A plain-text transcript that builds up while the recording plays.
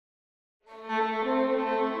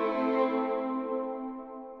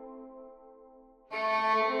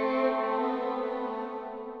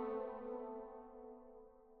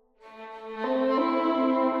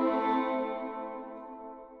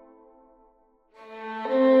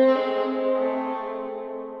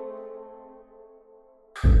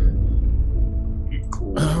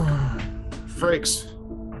Frakes,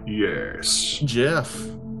 Yes. Jeff,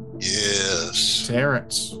 Yes.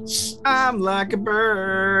 Terrence. I'm like a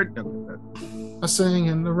bird. I sing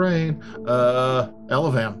in the rain.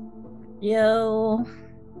 Elevam. Yo.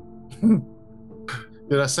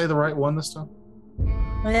 Did I say the right one this time?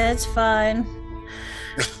 Yeah, it's fine.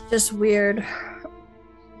 Just weird.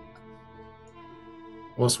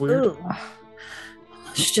 What's weird? Ooh.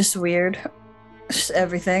 It's just weird. Just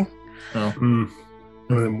everything. Oh. One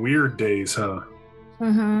of them weird days, huh?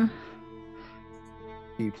 Mm-hmm.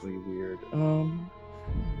 Deeply weird.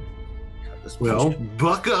 Well,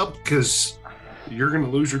 buck up, because you're going to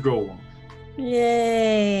lose your golem.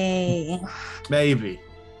 Yay. Maybe.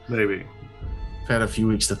 Maybe. I've had a few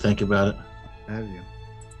weeks to think about it. Have you?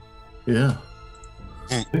 Yeah.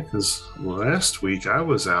 Because last week I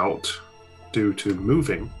was out due to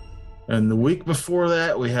moving. And the week before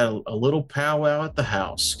that, we had a little powwow at the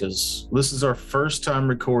house because this is our first time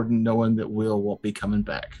recording knowing that Will won't be coming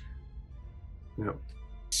back. Yep.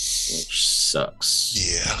 Which sucks.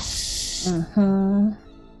 Yeah. Mm-hmm.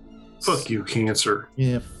 Fuck you, Cancer.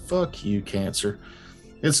 Yeah, fuck you, Cancer.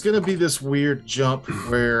 It's going to be this weird jump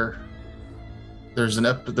where there's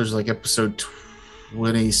like episode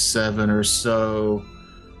 27 or so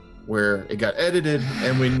where it got edited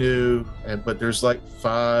and we knew, but there's like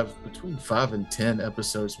between 5 and 10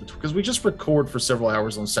 episodes because we just record for several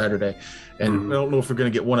hours on Saturday and I don't know if we're going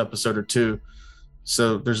to get one episode or two.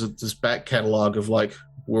 So there's this back catalog of like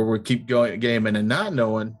where we keep going gaming and not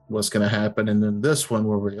knowing what's going to happen, and then this one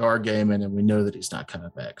where we are gaming and we know that he's not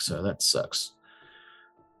coming back. So that sucks.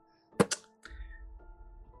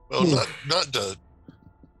 Well, not to,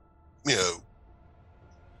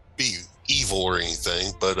 be evil or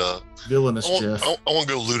anything, but Villainous Jeff. I want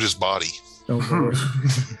to go loot his body. Well,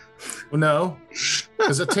 no,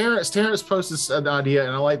 because Terrence posted an idea,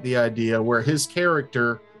 and I like the idea where his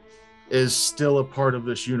character is still a part of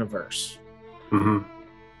this universe. Mm-hmm.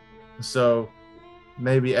 So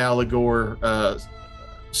maybe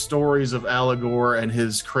stories of Allegor and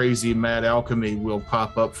his crazy mad alchemy will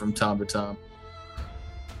pop up from time to time.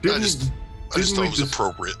 I just thought it was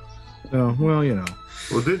appropriate. Oh, well,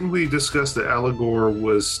 Well, didn't we discuss that Allegor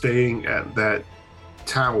was staying at that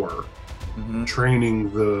tower,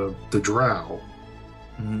 training the drow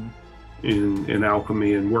in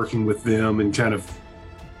alchemy and working with them and kind of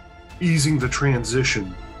easing the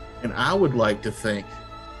transition? And I would like to think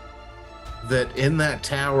that in that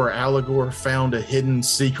tower, Allegor found a hidden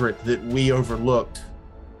secret that we overlooked.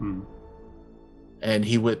 And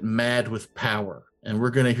he went mad with power. And we're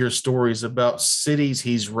going to hear stories about cities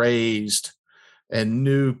he's raised and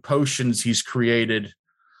new potions he's created.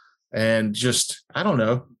 And just, I don't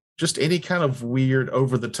know, just any kind of weird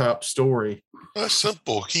over-the-top story. That's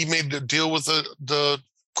simple. He made a deal with the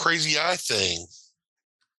crazy eye thing.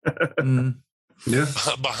 Yeah.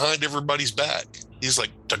 Behind everybody's back. He's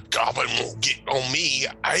like, the goblin won't get on me.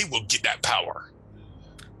 I will get that power.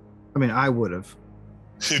 I mean, I would have.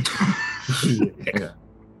 Yeah.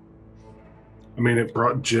 I mean, it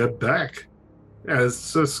brought Jeb back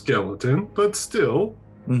as a skeleton, but still,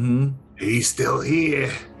 he's still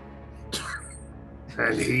here.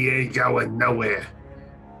 And he ain't going nowhere.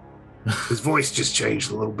 His voice just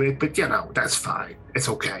changed a little bit, but that's fine. It's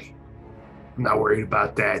okay. I'm not worried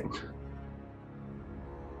about that.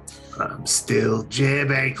 I'm still Jeb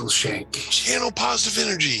Ankleshank. Channel positive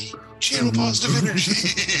energy. Channel positive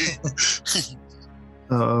energy.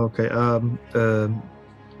 Oh, okay.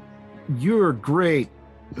 You're great.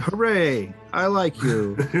 Hooray. I like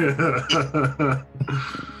you.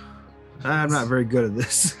 I'm not very good at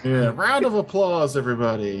this. Yeah. Round of applause,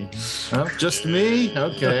 everybody. Oh, just me?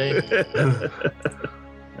 Okay. That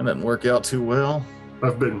didn't work out too well.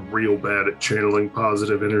 I've been real bad at channeling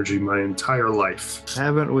positive energy my entire life.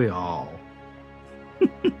 Haven't we all?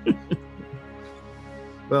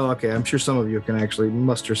 Well, okay, I'm sure some of you can actually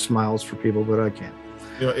muster smiles for people, but I can't.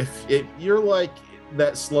 If you're like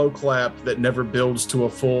that slow clap that never builds to a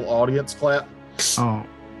full audience clap, Oh,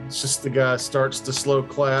 it's just the guy starts to slow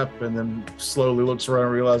clap and then slowly looks around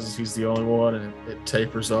and realizes he's the only one, and it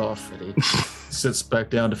tapers off, and he sits back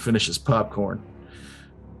down to finish his popcorn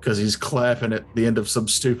because he's clapping at the end of some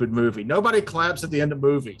stupid movie. Nobody claps at the end of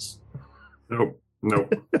movies. Nope.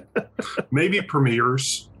 Maybe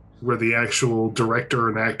premieres where the actual director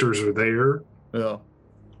and actors are there. Yeah.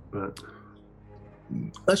 But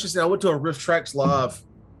Let's just say I went to a Riff Tracks Live,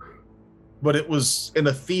 but it was in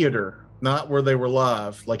a theater, not where they were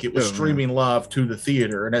live. Like it was streaming live to the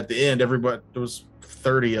theater. And at the end, everybody, there was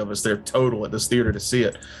 30 of us there total at this theater to see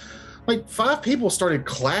it. Like 5 people started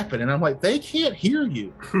clapping, and I'm like, they can't hear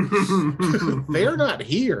you. They're not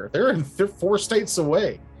here. They're 4 states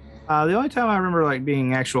away. The only time I remember like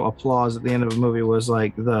being actual applause at the end of a movie was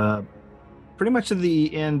like pretty much at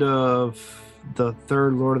the end of the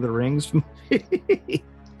third Lord of the Rings movie.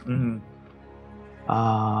 Mm-hmm.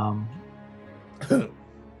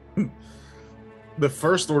 The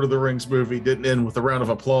first Lord of the Rings movie didn't end with a round of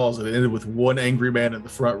applause. It ended with one angry man in the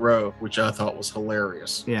front row, which I thought was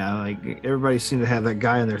hilarious. Yeah, like everybody seemed to have that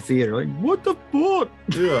guy in their theater. Like, what the fuck?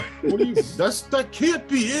 Yeah, what do you? That can't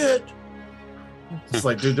be it. It's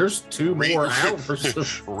like, dude, there's two more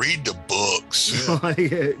hours. Read the books.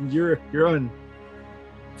 Like, you're on.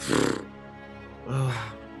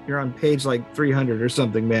 You're on page like 300 or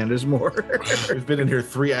something, man. There's more. We've been in here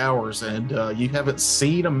 3 hours, and you haven't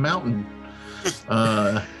seen a mountain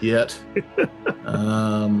yet,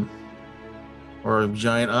 or a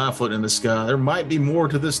giant eye floating in the sky. There might be more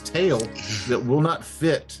to this tale that will not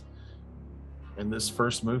fit in this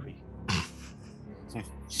first movie.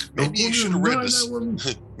 Maybe you should have read this.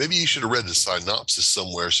 Maybe you should have read the synopsis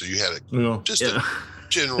somewhere, so you had a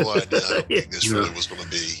general idea how big this really was going to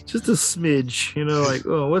be. Just a smidge, like,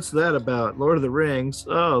 oh, what's that about? Lord of the Rings.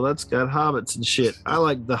 Oh, that's got hobbits and shit. I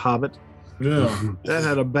like The Hobbit. Yeah, that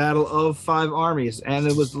had a battle of 5 armies, and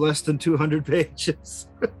it was less than 200 pages,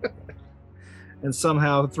 and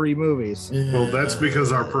somehow 3 movies. Yeah. Well, that's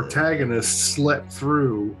because our protagonist slept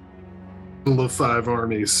through the 5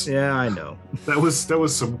 armies. Yeah, I know. That was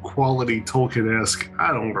some quality Tolkien-esque. I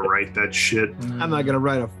don't want to write that shit. I'm not gonna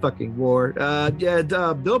write a fucking war.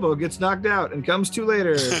 Bilbo gets knocked out and comes to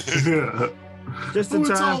later. Just in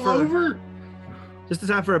time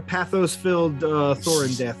for a pathos-filled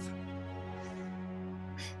Thorin death.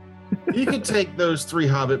 You could take those 3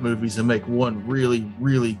 Hobbit movies and make one really,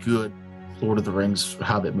 really good Lord of the Rings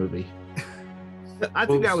Hobbit movie. I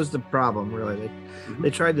think that was the problem, really. They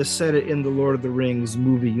tried to set it in the Lord of the Rings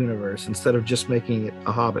movie universe instead of just making it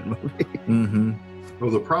a Hobbit movie. Mm-hmm.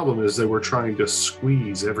 Well, the problem is they were trying to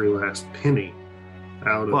squeeze every last penny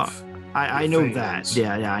out of. I know that.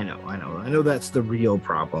 Yeah, I know. I know that's the real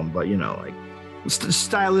problem. But like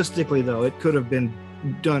stylistically, though, it could have been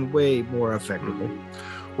done way more effectively.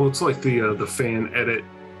 Well, it's like the fan edit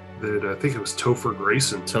that I think it was Topher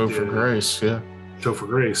Grace of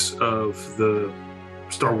the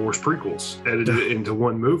Star Wars prequels, edited it into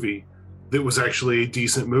one movie that was actually a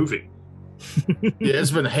decent movie. Yeah,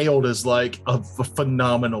 it's been hailed as like a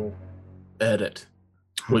phenomenal edit,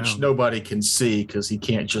 which nobody can see because he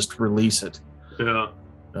can't just release it. Yeah,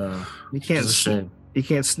 you can't. You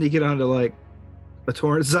can't sneak it onto like a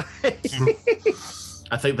torrent site.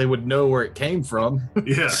 I think they would know where it came from.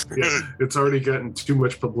 Yeah, it's already gotten too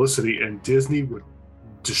much publicity, and Disney would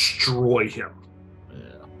destroy him.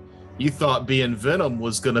 You thought being Venom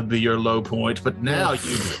was going to be your low point, but now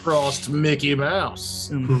you've crossed Mickey Mouse.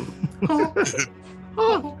 And in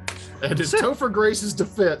Topher Grace's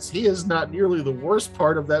defense, he is not nearly the worst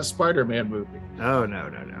part of that Spider-Man movie. Oh, no.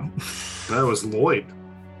 That was Lloyd.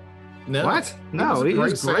 No. What? No, he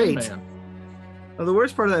was great. Well, the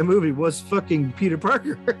worst part of that movie was fucking Peter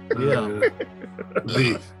Parker. Yeah.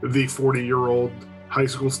 The 40-year-old high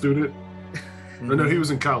school student. Mm-hmm. No, he was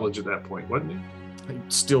in college at that point, wasn't he?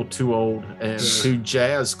 Still too old and too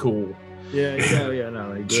jazz cool. Yeah,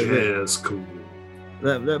 no, jazz cool.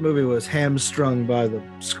 That movie was hamstrung by the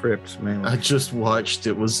script, man. I just watched.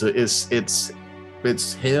 It was it's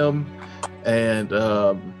him and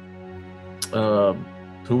who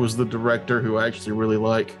was the director who I actually really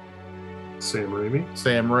like? Sam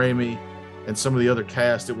Raimi, and some of the other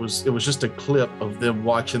cast. It was just a clip of them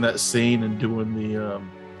watching that scene and doing the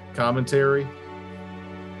commentary,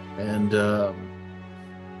 and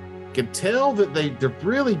could tell that they're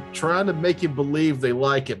really trying to make you believe they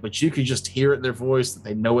like it, but you can just hear it in their voice that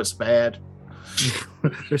they know it's bad.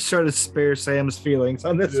 They're trying to spare Sam's feelings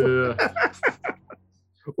on this one.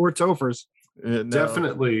 Or Topher's. No.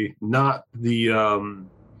 Definitely not the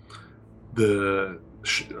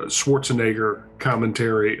Schwarzenegger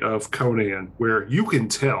commentary of Conan, where you can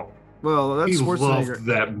tell that's he Schwarzenegger. loved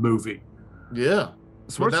that movie. Yeah.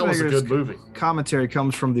 Well, that was a good movie. Commentary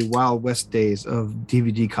comes from the Wild West days of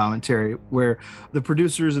DVD commentary, where the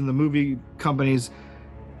producers and the movie companies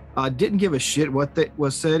didn't give a shit what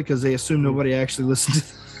was said because they assumed nobody actually listened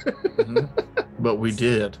to it. But we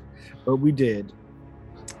did.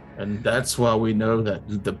 And that's why we know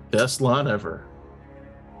that the best line ever.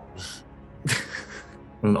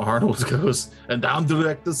 When Arnold goes, and I'm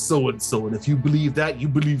director so-and-so, and if you believe that, you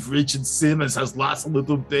believe Richard Simmons has lots of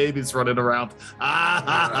little babies running around.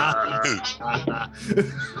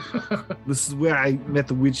 This is where I met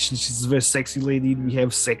the witch, and she's a very sexy lady, and we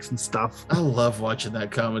have sex and stuff. I love watching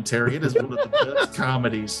that commentary. It is one of the best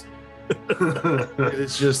comedies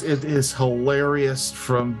It is hilarious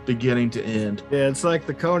from beginning to end. Yeah, it's like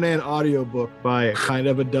the Conan audiobook by a kind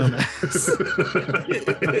of a dumbass.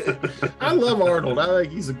 I love Arnold. I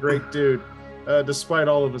think he's a great dude, despite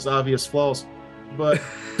all of his obvious flaws. But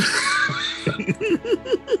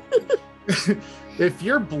if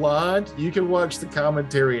you're blind, you can watch the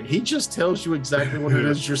commentary, and he just tells you exactly what it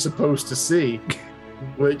is you're supposed to see,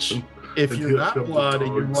 which... If you're not blind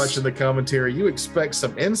and you're watching the commentary, you expect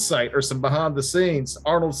some insight or some behind the scenes.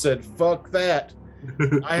 Arnold said, fuck that.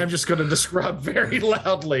 I am just going to describe very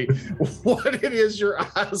loudly what it is your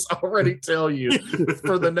eyes already tell you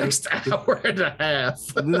for the next hour and a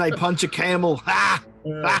half. And then I punch a camel. Ha!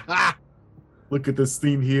 Ha! Ha! Look at this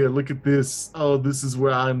thing here. Look at this. Oh, this is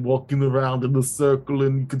where I'm walking around in a circle,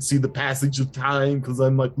 and you can see the passage of time because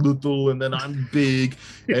I'm like little and then I'm big.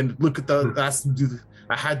 And look at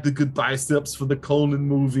I had the good biceps for the Conan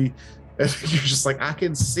movie. And you're just like, I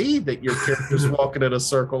can see that your character's walking in a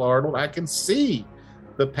circle, Arnold. I can see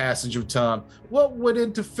the passage of time. What went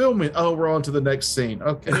into filming? Oh, we're on to the next scene.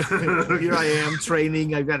 Okay. Here I am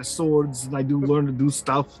training. I've got swords and I do learn to do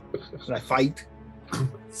stuff. And I fight.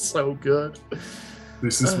 So good.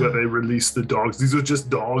 This is where they release the dogs. These are just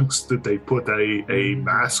dogs that they put a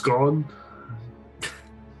mask on.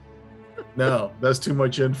 No, that's too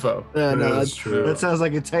much info. No, that's true. That sounds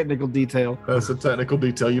like a technical detail. That's a technical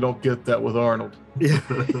detail. You don't get that with Arnold. Yeah.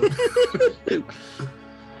 The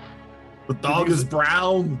dog is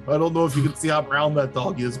brown. I don't know if you can see how brown that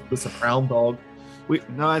dog is, but it's a brown dog.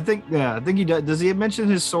 I think he does. Does he mention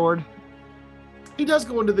his sword? He does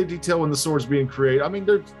go into the detail when the sword's being created. I mean,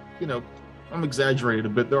 I'm exaggerating a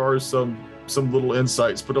bit. There are some little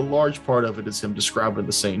insights, but a large part of it is him describing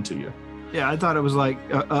the scene to you. Yeah, I thought it was like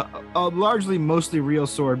a largely mostly real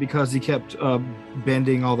sword because he kept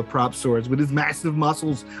bending all the prop swords with his massive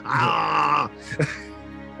muscles. Ah!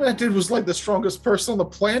 That dude was like the strongest person on the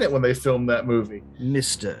planet when they filmed that movie.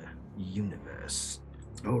 Mr. Universe.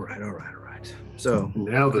 All right. So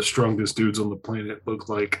now the strongest dudes on the planet look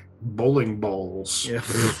like bowling balls. Yeah.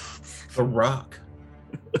 The Rock.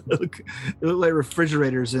 They look like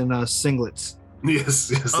refrigerators in singlets. Yes.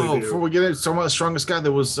 Before we get into talking about the strongest guy,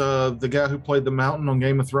 there was the guy who played the Mountain on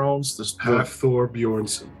Game of Thrones. Hafthor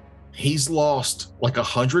Bjornsson. He's lost like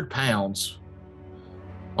 100 pounds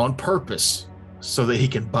on purpose so that he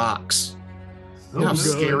can box. You know how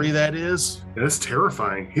scary that is? That's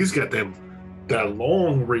terrifying. He's got that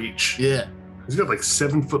long reach. Yeah. He's got like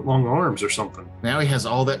 7 foot long arms or something. Now he has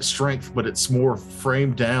all that strength, but it's more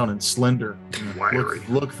framed down and slender. Wiry.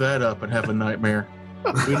 Look that up and have a nightmare.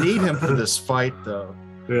 We need him for this fight, though.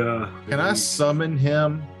 Yeah. Can I summon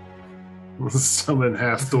him? Summon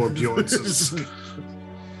Hafthor Bjornsson.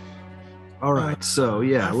 All right, so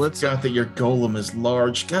yeah, let's. Forgot that your golem is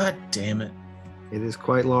large. God damn it! It is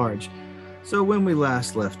quite large. So when we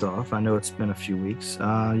last left off, I know it's been a few weeks.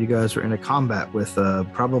 You guys were in a combat with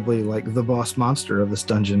probably like the boss monster of this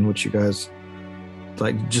dungeon, which you guys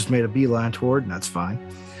like just made a beeline toward, and that's fine.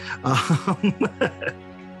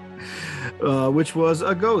 Which was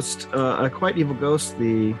a ghost, a quite evil ghost,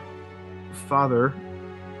 the father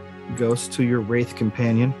ghost to your wraith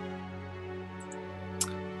companion.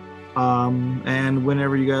 And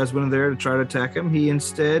whenever you guys went in there to try to attack him, he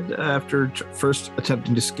instead, after first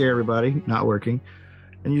attempting to scare everybody, not working,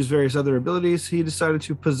 and use various other abilities, he decided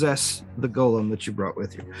to possess the golem that you brought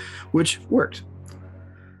with you, which worked.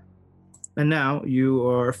 And now you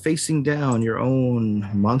are facing down your own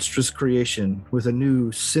monstrous creation with a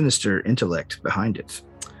new sinister intellect behind it.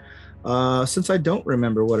 Since I don't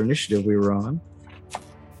remember what initiative we were on,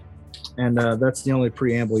 and that's the only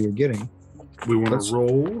preamble you're getting. We want to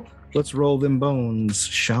roll? Let's roll them bones,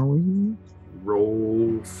 shall we?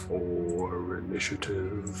 Roll for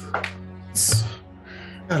initiative.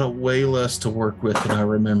 Got a way less to work with than I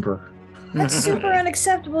remember. That's super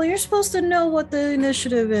unacceptable. You're supposed to know what the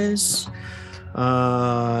initiative is.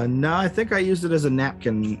 No, I think I used it as a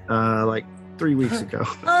napkin like 3 weeks ago.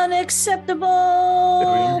 Unacceptable.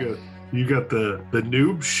 Oh, you got the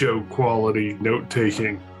noob show quality note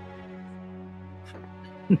taking.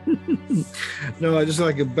 No, I just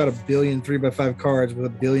like about 1 billion 3x5 cards with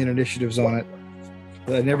 1 billion initiatives on it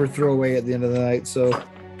that I never throw away at the end of the night. So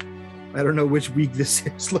I don't know which week this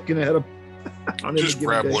is. Looking at them. Just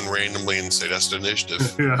grab one randomly and say that's the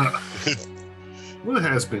initiative. Yeah. Well, it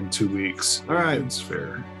has been 2 weeks. All right. It's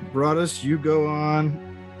fair. Broadus, you go on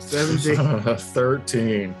 17.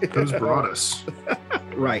 13. Who's Broadus?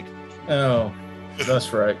 Right. Oh,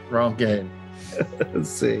 that's right. Wrong game. Let's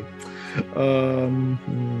see. Okay.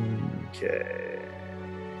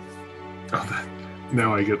 Oh,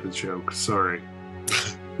 now I get the joke. Sorry.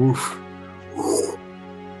 Oof.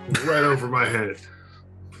 Right over my head.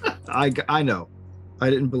 I know. I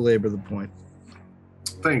didn't belabor the point.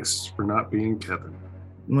 Thanks for not being Kevin.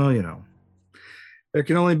 Well, you know, there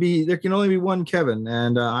can only be one Kevin,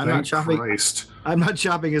 and I'm not chopping. Christ. I'm not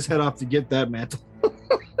chopping his head off to get that mantle.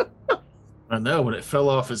 I know, when it fell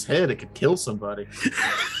off his head, it could kill somebody.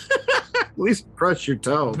 At least crush your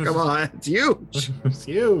toe. Come on, it's huge. It's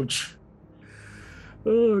huge.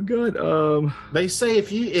 Oh god. They say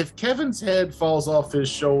if Kevin's head falls off his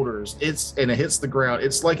shoulders, and it hits the ground,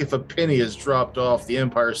 it's like if a penny is dropped off the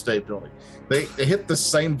Empire State Building. They hit the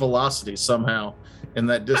same velocity somehow, and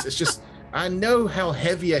it's just. I know how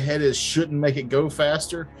heavy a head is shouldn't make it go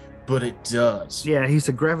faster, but it does. Yeah, he's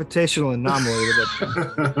a gravitational anomaly with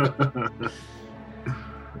it.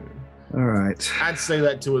 All right. I'd say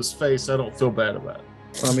that to his face. I don't feel bad about it.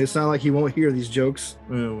 I mean, it's not like he won't hear these jokes.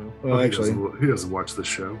 Yeah, well, actually, he doesn't watch the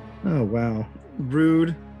show. Oh wow,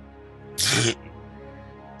 rude.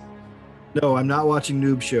 No, I'm not watching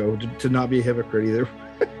Noob Show to not be a hypocrite either.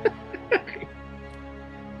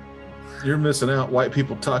 You're missing out. White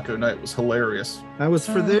People Taco Night was hilarious. I was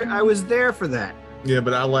there for that. Yeah,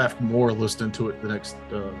 but I laughed more listening to it the next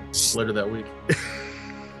later that week.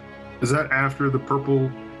 Is that after the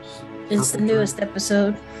purple? It's the newest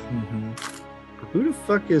episode. Mm-hmm. Who the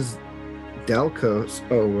fuck is Dalcos?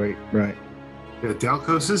 Oh wait, right. Yeah,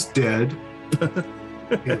 Dalcos is dead.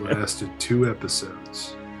 He lasted 2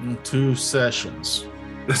 episodes. 2 sessions.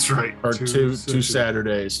 That's right. Or two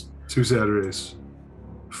Saturdays. 2 Saturdays.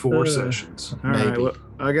 4 sessions. All right, well,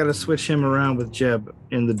 I got to switch him around with Jeb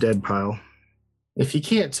in the dead pile. If you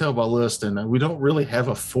can't tell by listening, we don't really have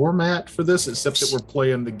a format for this, except that we're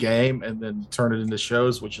playing the game and then turn it into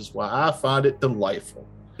shows, which is why I find it delightful.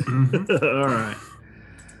 All right.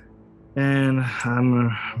 And I'm going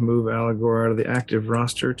to move Allegor out of the active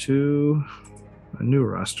roster to a new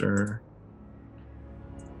roster.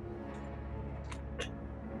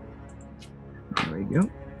 There we go.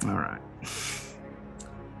 All right.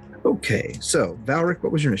 Okay, so Valric,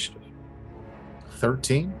 what was your initiative?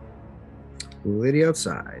 13. Lady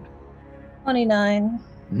outside. 29.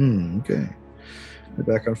 Okay. We're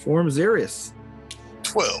back on form. Zarius.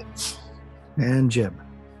 12. And Jeb.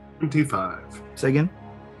 25. Say again?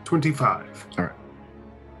 25. All right.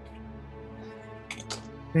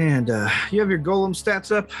 And you have your golem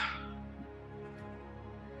stats up?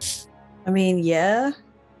 I mean, yeah.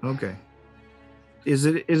 Okay. Is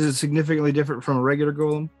it significantly different from a regular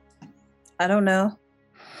golem? I don't know.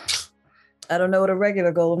 I don't know what a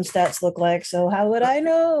regular golem stats look like, so how would I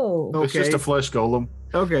know? Okay. It's just a flesh golem.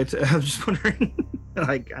 Okay, I'm just wondering.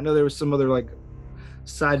 Like, I know there was some other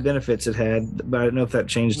side benefits it had, but I don't know if that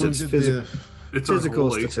changed its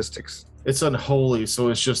physical statistics. It's unholy, so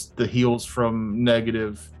it's just the heals from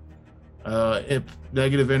negative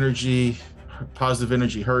energy, positive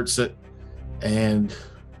energy hurts it, and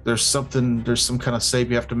there's some kind of save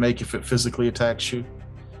you have to make if it physically attacks you.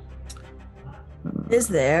 Is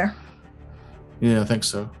there? Yeah, I think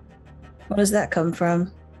so. Where does that come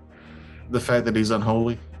from? The fact that he's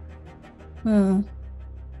unholy. Let's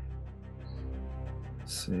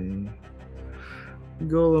see.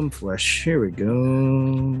 Golem flesh. Here we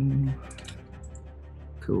go.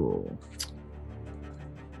 Cool.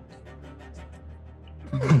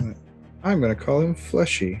 I'm going to call him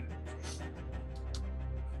Fleshy.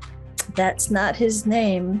 That's not his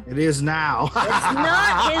name. It is now. It's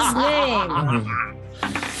not his name.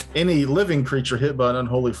 Any living creature hit by an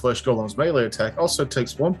unholy flesh golem's melee attack also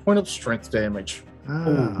takes 1 point of strength damage.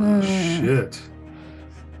 Oh, shit.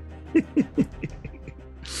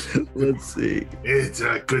 Let's see. It's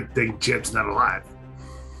a good thing Chip's not alive.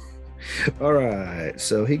 All right.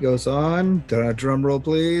 So he goes on. Drum roll,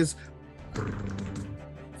 please.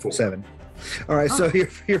 4. 7. All right. So here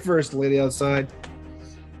first, lady outside.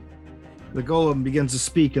 The golem begins to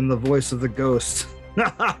speak in the voice of the ghost.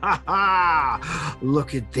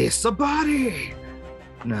 Look at this, a body.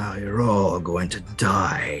 Now you're all going to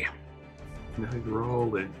die. Now you're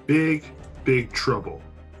all in big, big trouble.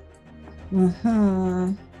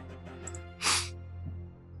 Mm-hmm.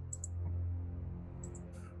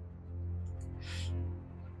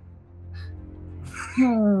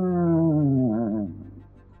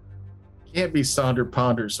 Can't be Sonder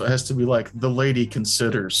Ponders, so it has to be like the lady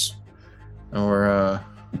considers. Or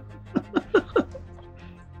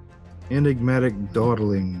enigmatic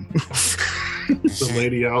dawdling. The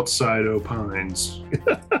lady outside opines.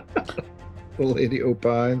 The lady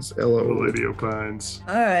opines. The lady opines.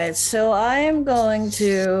 All right, so I am going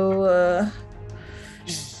to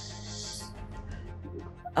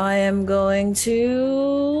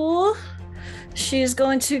she's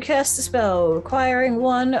going to cast a spell requiring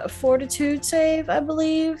 1 fortitude save, I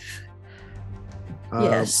believe.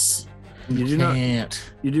 Yes. You do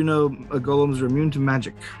know golems are immune to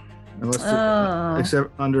magic,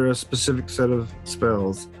 except under a specific set of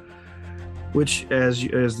spells. Which, as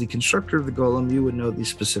the constructor of the golem, you would know these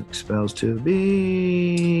specific spells to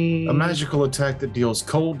be... A magical attack that deals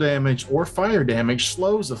cold damage or fire damage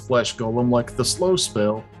slows a flesh golem like the slow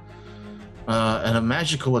spell. And a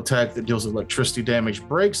magical attack that deals electricity damage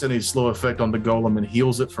breaks any slow effect on the golem and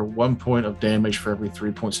heals it for 1 point of damage for every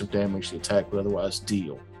 3 points of damage the attack would otherwise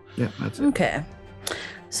deal. Yeah, that's it. Okay.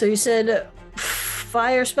 So you said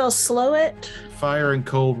fire spells slow it? Fire and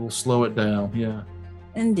cold will slow it down, yeah.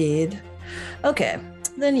 Indeed. Okay,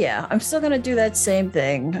 then yeah, I'm still going to do that same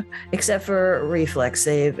thing, except for reflex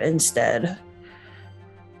save instead.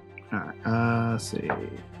 All right, let's see.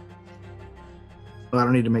 Well, I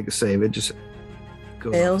don't need to make a save. It just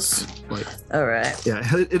goes fails. All right. Yeah,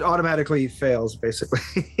 it automatically fails,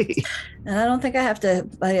 basically. And I don't think I have to.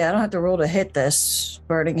 I don't have to roll to hit this.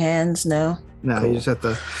 Burning hands, no. No, cool. You just have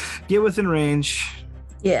to get within range.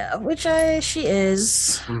 Yeah, which she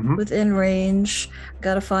is within range.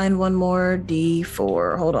 Got to find one more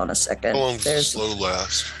D4. Hold on a second. How long does the slow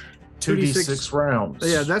last? 2d6 rounds.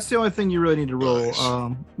 Yeah, that's the only thing you really need to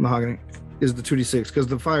roll, Mahogany, is the 2d6, because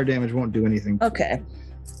the fire damage won't do anything. Okay.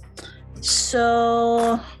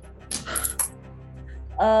 So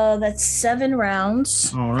that's 7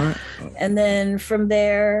 rounds. All right. And then from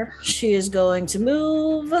there, she is going to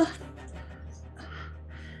move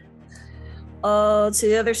to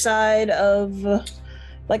the other side of,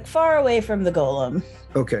 like, far away from the golem.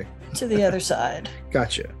 Okay. To the other side.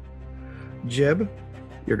 Gotcha. Jeb,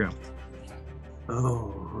 you're going.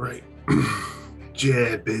 All right.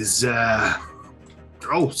 Jeb is,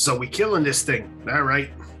 so we killing this thing. All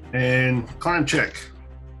right. And climb check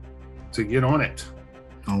to get on it.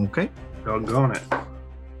 Okay. Doggone it.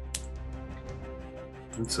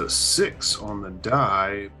 It's a 6 on the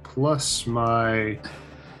die, plus my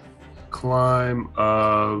climb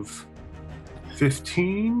of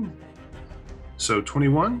 15. So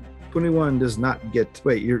 21? 21 does not get...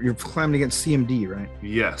 Wait, you're climbing against CMD, right?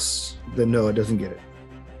 Yes. Then no, it doesn't get it.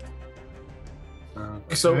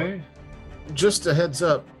 Okay. So, just a heads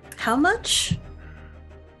up. How much?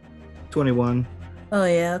 21. Oh,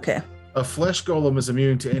 yeah, okay. A flesh golem is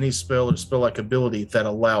immune to any spell or spell-like ability that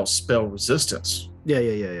allows spell resistance.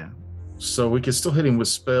 Yeah. So we can still hit him with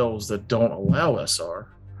spells that don't allow SR.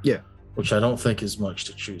 Yeah. Which I don't think is much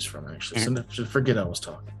to choose from, actually. So forget I was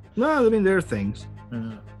talking. No, I mean, there are things.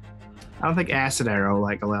 Yeah. I don't think Acid Arrow,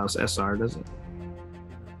 allows SR, does it?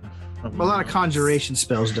 A lot of conjuration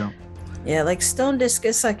spells don't. Yeah, like Stone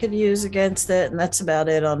Discus I could use against it, and that's about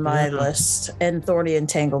it on my list. And Thorny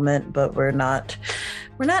Entanglement, but we're not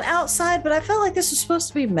outside, but I felt like this was supposed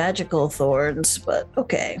to be magical thorns, but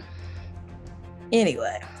okay.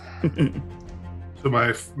 Anyway. So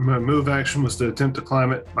my move action was to attempt to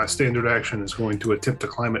climb it. My standard action is going to attempt to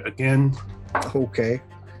climb it again. Okay.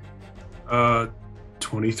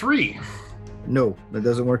 23. No, that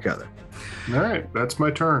doesn't work out there. All right, that's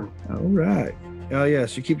my turn. All right. Oh,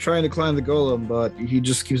 yes, you keep trying to climb the golem, but he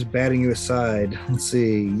just keeps batting you aside. Let's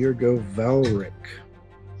see. Your go, Valric.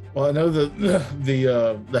 Well, I know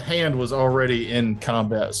the hand was already in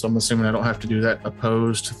combat, so I'm assuming I don't have to do that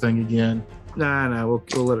opposed thing again. Nah, we'll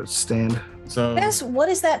let it stand. So, yes, what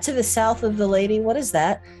is that to the south of the lady? What is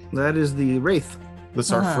that? That is the Wraith.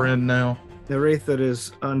 That's our friend now. The Wraith that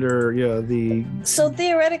is under, the... So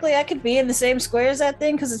theoretically, I could be in the same square as that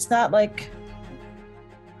thing, because it's not like...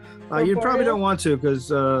 you probably don't want to,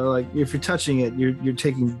 because if you're touching it, you're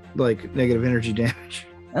taking negative energy damage.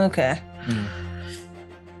 Okay.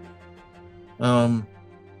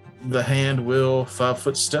 The hand will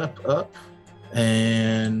 5-foot step up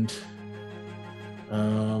and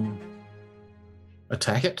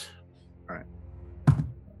attack it. All right.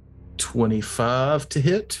 25 to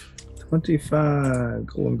hit. 25.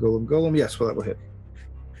 Golem. Yes, well, that will hit.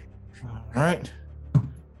 All right.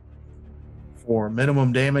 For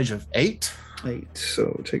minimum damage of 8. 8,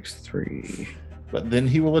 so it takes 3. But then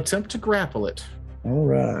he will attempt to grapple it. All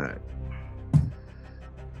right.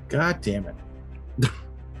 God damn it.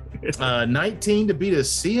 19 to beat a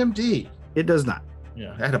CMD. It does not.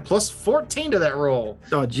 Yeah, I had a plus 14 to that roll.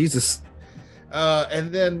 Oh, Jesus.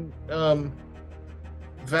 And then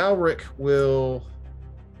Valric will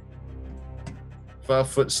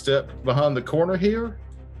 5-foot step behind the corner here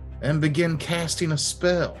and begin casting a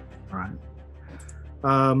spell. All right.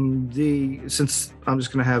 Since I'm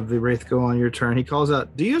just gonna have the Wraith go on your turn, he calls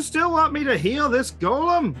out, "Do you still want me to heal this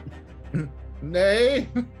golem?" Nay.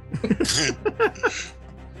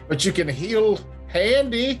 But you can heal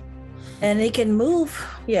handy. And he can move.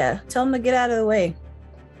 Yeah, tell him to get out of the way.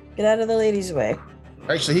 Get out of the lady's way.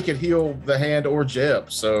 Actually, he could heal the hand or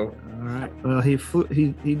Jeb. So. All right. Well,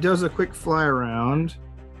 he does a quick fly around.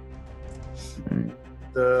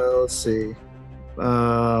 Let's see.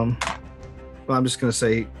 Well, I'm just gonna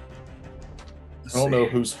say. I don't know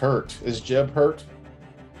who's hurt. Is Jeb hurt?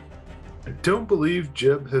 I don't believe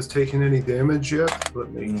Jeb has taken any damage yet.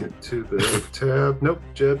 Let me get to the tab. Nope,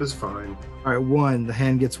 Jeb is fine. All right, 1. The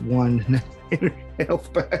hand gets 1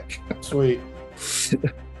 health back. Sweet.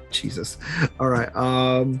 Jesus. All right.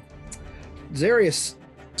 Zarius.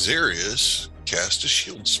 Zarius cast a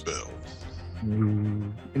shield spell.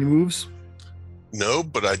 Any moves? No,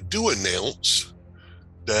 but I do announce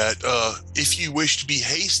that if you wish to be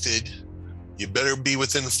hasted, you better be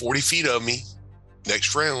within 40 feet of me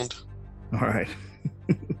next round. All right.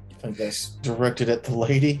 I think that's directed at the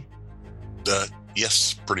lady.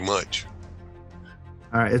 Yes, pretty much.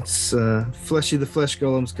 All right, it's Fleshy the Flesh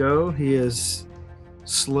Golem's go. He is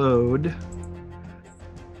slowed.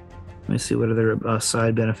 Let me see what other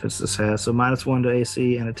side benefits this has. So -1 to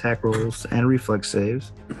AC and attack rolls and reflex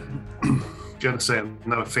saves. Gotta say, I'm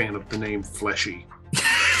not a fan of the name Fleshy.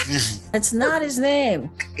 That's not his name.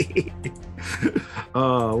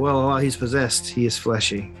 Oh, well, while he's possessed, he is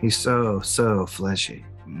fleshy. He's so fleshy.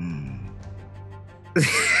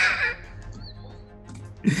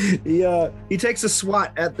 He takes a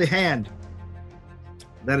swat at the hand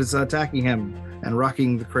that is attacking him and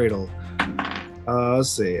rocking the cradle. Let's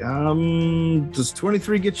see. Does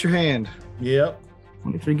 23 get your hand? Yep.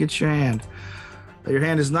 23 gets your hand. Your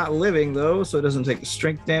hand is not living, though, so it doesn't take the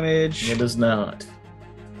strength damage. It does not.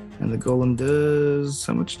 And the golem does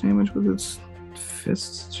how much damage with its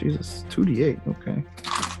fists? Jesus, 2d8. Okay.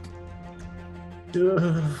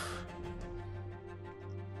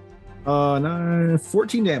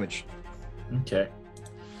 14 damage. Okay.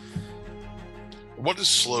 What does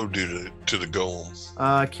slow do to the golem?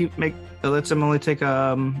 Lets him only take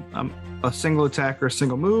a single attack or a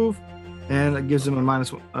single move, and it gives him a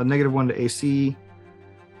 -1 to AC,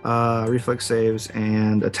 reflex saves,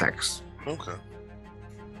 and attacks. Okay.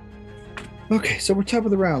 Okay, so we're top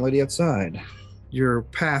of the round, lady outside. Your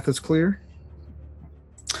path is clear.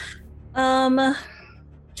 Not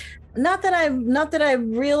that I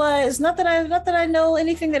know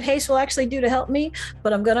anything that haste will actually do to help me,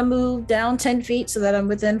 but I'm gonna move down 10 feet so that I'm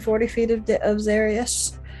within 40 feet of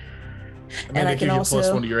Zarius. And I can also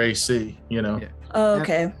 +1 to your AC, you know. Yeah. Oh,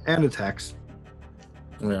 okay. And attacks.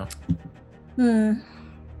 Yeah.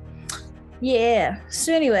 Yeah.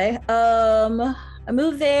 So anyway, I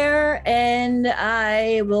move there, and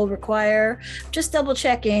I will require just double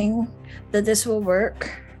checking that this will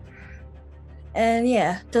work. And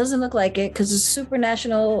yeah, doesn't look like it because it's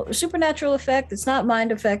supernatural effect. It's not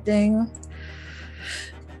mind affecting.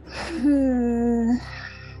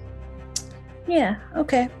 Yeah,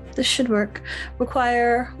 okay. This should work.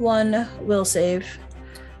 Require 1 will save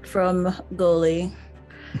from Goalie,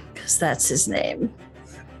 because that's his name.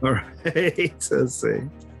 All right. Let's see.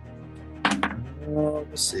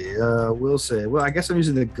 Let's see. Will save. Well, I guess I'm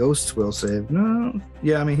using the ghost will save. No.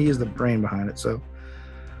 Yeah, I mean, he is the brain behind it, so.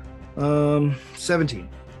 17.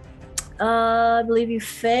 I believe you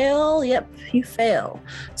fail. Yep, you fail.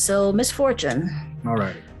 So misfortune. All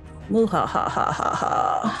right.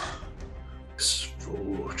 Muhahahaha.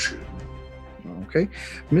 Misfortune. Okay.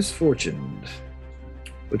 Misfortune,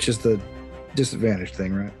 which is the disadvantage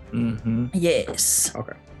thing, right? Mm-hmm. Yes.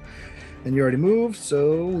 Okay. And you already moved,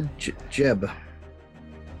 so Jeb.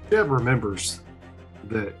 Jeb remembers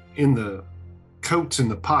that in the coats in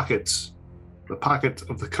the pocket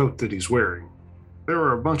of the coat that he's wearing, there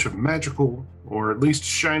are a bunch of magical or at least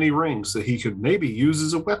shiny rings that he could maybe use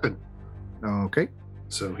as a weapon. Okay.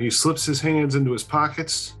 So he slips his hands into his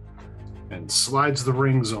pockets and slides the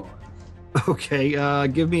rings on. Okay,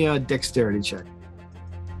 give me a dexterity check.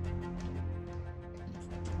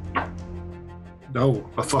 No,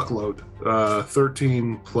 a fuckload.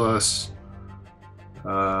 13 plus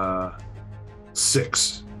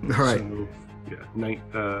 6. All right. So, yeah,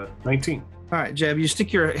 19. All right, Jeb, you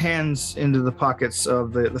stick your hands into the pockets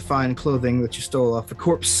of the fine clothing that you stole off the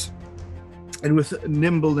corpse. And with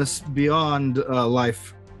nimbleness beyond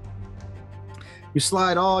life, you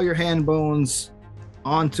slide all your hand bones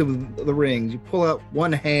onto the rings. You pull out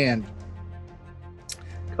one hand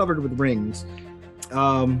covered with rings.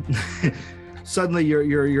 Suddenly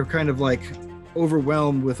you're kind of like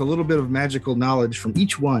overwhelmed with a little bit of magical knowledge from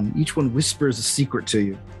each one. Each one whispers a secret to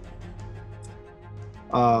you.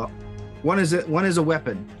 One is a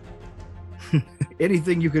weapon.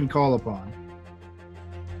 Anything you can call upon.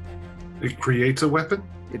 It creates a weapon?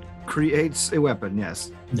 It creates a weapon.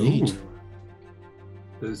 Yes. Neat.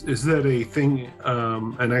 Ooh. Is that a thing,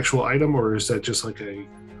 an actual item, or is that just like a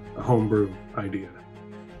homebrew idea?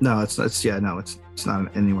 No, it's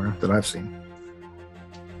not anywhere that I've seen.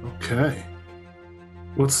 Okay.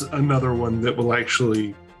 What's another one that will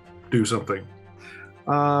actually do something?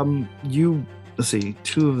 Let's see,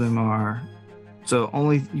 two of them are, so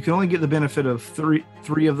you can only get the benefit of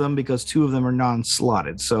three of them because two of them are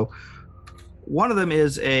non-slotted. So one of them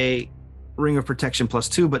is a Ring of Protection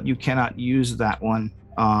 +2, but you cannot use that one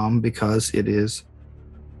because it is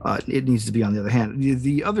it needs to be on the other hand.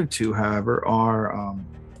 The other two, however, are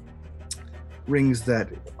rings that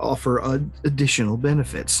offer additional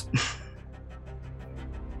benefits.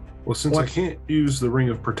 Well, since I can't use the Ring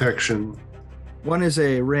of Protection, one is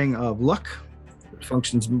a Ring of Luck. It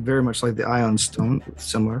functions very much like the Ion Stone,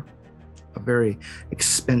 similar. A very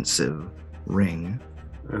expensive ring.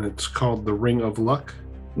 and it's called the Ring of Luck.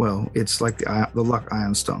 Well, it's like the Luck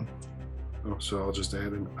Ion Stone. Oh, so I'll just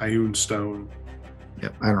add an Ion Stone.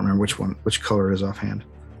 Yep, I don't remember which color it is offhand.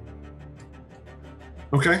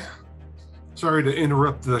 Okay. Sorry to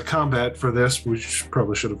interrupt the combat for this. We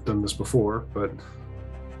probably should have done this before, but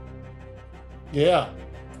Yeah.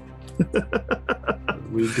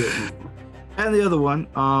 we didn't. And the other one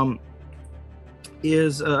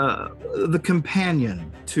is the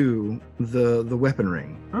companion to the weapon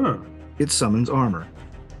ring. Huh. It summons armor.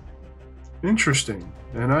 Interesting.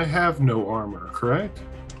 And I have no armor, correct?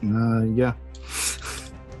 Yeah.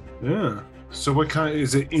 Yeah. So what kind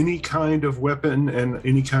is it? Any kind of weapon and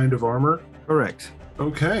any kind of armor? Correct.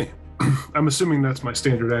 Okay. I'm assuming that's my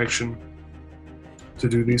standard action to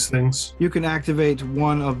do these things. You can activate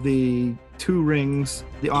one of the two rings,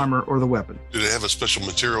 the armor or the weapon. Do they have a special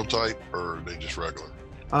material type, or are they just regular?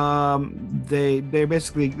 They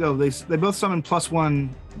basically they both summon +1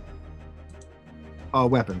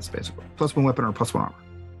 weapons, basically +1 weapon or +1 armor.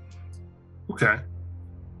 Okay.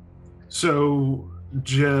 So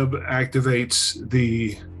Jeb activates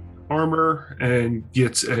the armor and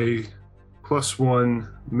gets a +1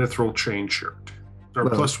 mithril chain shirt. Or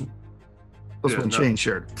Well, plus +1 chain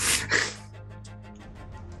shirt.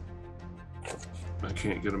 I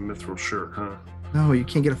can't get a mithril shirt, huh? No, you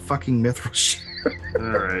can't get a fucking mithril shirt. All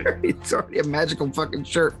right. It's already a magical fucking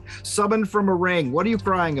shirt. Summoned from a ring. What are you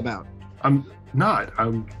crying about? I'm not.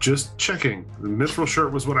 I'm just checking. The mithril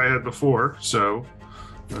shirt was what I had before, so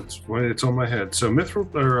that's why it's on my head. So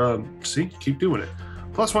mithril, or see, keep doing it.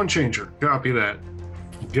 +1 changer. Copy that.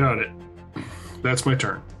 Got it. That's my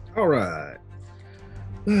turn. All right.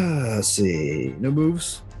 Let's see. No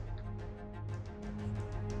moves.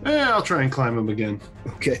 I'll try and climb him again.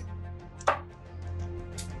 Okay.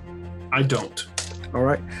 I don't. All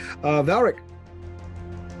right. Valric.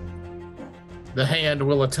 The hand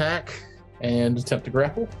will attack and attempt to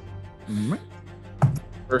grapple.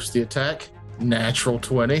 First, the attack, natural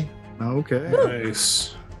 20. Okay.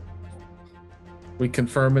 Nice. We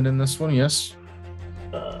confirm it in this one, yes?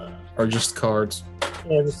 Or just cards?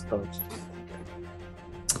 Yeah, just cards.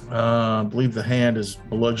 I believe the hand is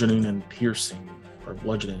bludgeoning and piercing, or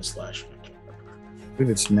bludgeoning and slashing. I can't remember. I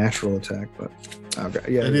believe it's natural attack, but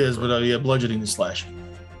okay. Yeah, It is, but yeah, bludgeoning and slashing.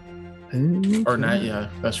 Okay. Or not, yeah,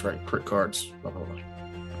 that's right. Crit cards. Blah, blah, blah.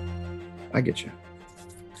 I get you.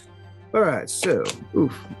 All right, so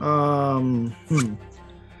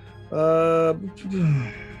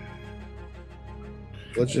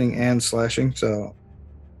bludgeoning and slashing, so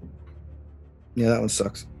yeah, that one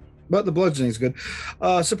sucks. But the bludgeoning's good.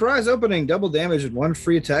 Surprise opening, double damage and 1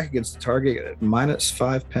 free attack against the target at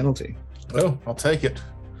 -5 penalty. Oh, I'll take it.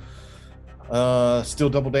 Still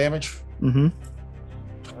double damage. Mm-hmm.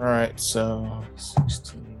 All right, so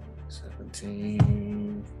 16,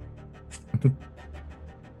 17,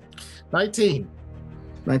 19.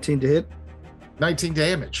 19 to hit. 19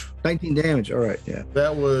 damage. 19 damage. All right, yeah.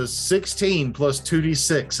 That was 16 plus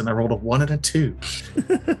 2d6, and I rolled a 1 and a 2.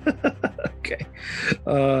 Okay.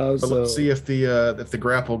 But So let's see if the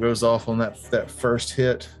grapple goes off on that first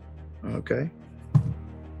hit. okay,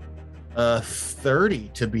 30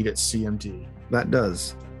 to beat its CMD. that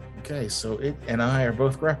does. Okay, so it and I are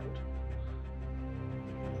both grappled.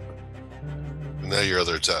 And now your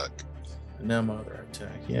other attack. And now my other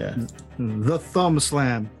attack, yeah. The thumb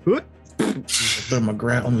slam. Hoot. Let me throw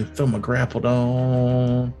my grappled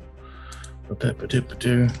on.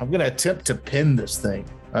 I'm gonna attempt to pin this thing.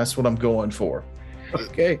 That's what I'm going for.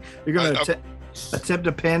 Okay, you're gonna attempt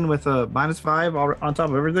to pin with a -5 on top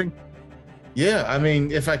of everything. Yeah, I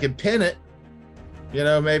mean, if I can pin it,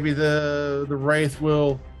 maybe the wraith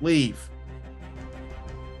will leave.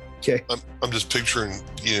 Okay. I'm just picturing,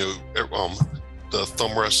 the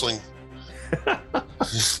thumb wrestling.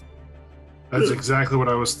 That's exactly what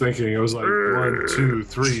I was thinking. It was like 1, 2,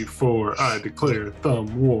 3, 4. I declare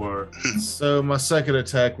thumb war. So my second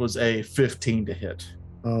attack was a 15 to hit.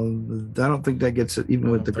 I don't think that gets it,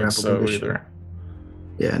 even with the grapple condition. Either.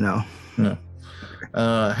 Yeah, no.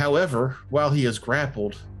 However, while he is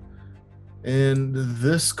grappled, in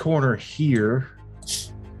this corner here,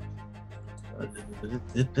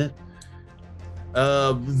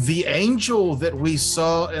 the angel that we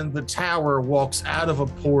saw in the tower walks out of a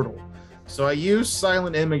portal. So I used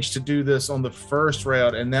Silent Image to do this on the first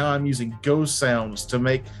round, and now I'm using ghost sounds to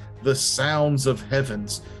make the sounds of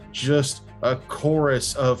heavens, just a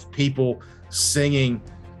chorus of people singing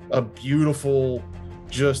a beautiful,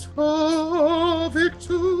 just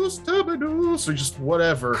Victus Dominus, or just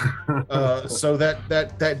whatever. So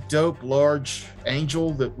that dope large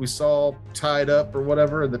angel that we saw tied up or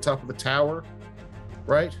whatever at the top of the tower,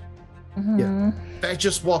 right? Mm-hmm. Yeah. That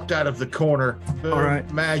just walked out of the corner. Boom, All right.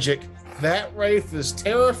 Magic. That wraith is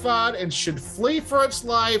terrified and should flee for its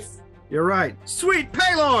life. You're right. Sweet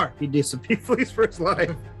Paylor! He flees for his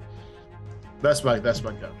life. That's my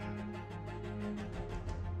go.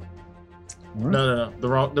 No. The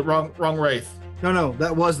wrong wraith. No,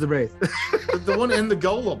 that was the wraith. The one in the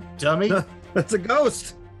golem, dummy. No, that's a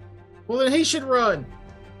ghost. Well, then he should run.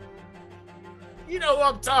 You know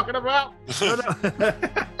what I'm talking about.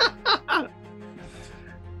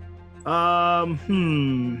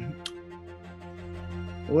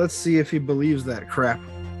 Let's see if he believes that crap.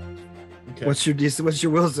 Okay. What's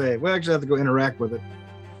your will say? We actually have to go interact with it.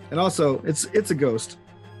 And also, it's a ghost.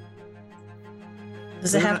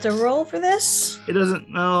 Does it have to roll for this? It doesn't.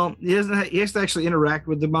 No, he doesn't. He has to actually interact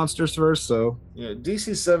with the monsters first. So Yeah,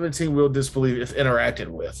 DC 17 will disbelieve if interacted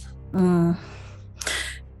with. So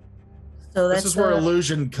that's This is where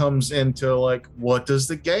illusion comes into, like, what does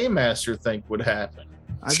the game master think would happen?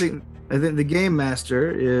 I think the game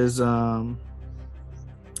master is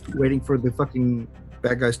waiting for the fucking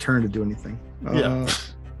bad guy's turn to do anything. Yeah.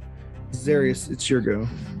 Zarius, it's your go.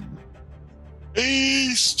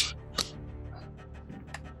 Haste.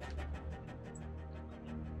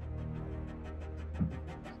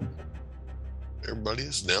 Everybody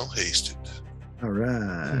is now hasted. All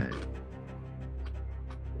right.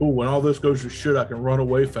 Oh, when all this goes to shit, I can run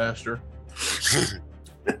away faster.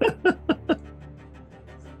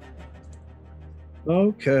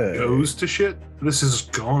 Okay. Goes to shit? This has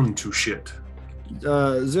gone to shit.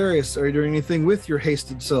 Zarius, are you doing anything with your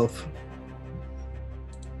hasted self?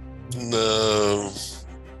 No.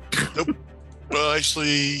 Nope. Well,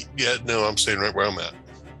 actually, yeah, no, I'm staying right where I'm at.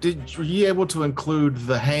 Were you able to include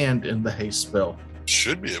the hand in the haste spell?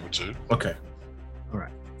 Should be able to. Okay.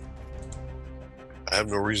 I have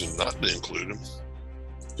no reason not to include him.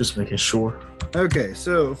 Just making sure. Okay,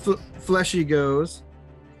 so Fleshy goes.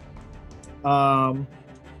 Let's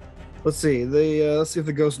see. Let's see if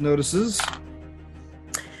the ghost notices.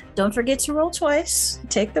 Don't forget to roll twice.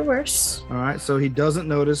 Take the worst. All right, so he doesn't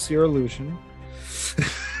notice your illusion.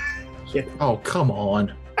 Oh, come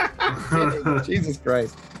on. Jesus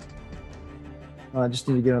Christ. I just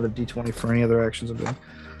need to get another D20 for any other actions I'm doing.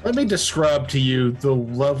 Let me describe to you the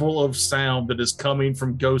level of sound that is coming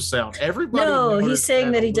from ghost sound. Everybody. No, he's noticed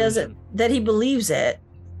saying that he illusion. doesn't, that he believes it.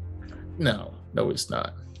 No, he's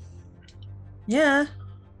not. Yeah.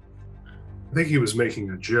 I think he was making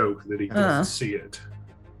a joke that he doesn't see it.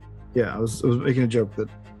 Yeah, I was making a joke that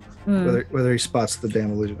whether he spots the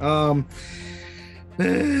damn illusion. All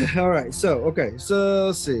right, so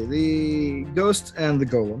let's see. The ghost and the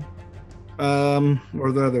golem,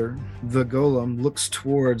 or the golem looks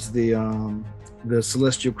towards the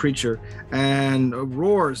celestial creature and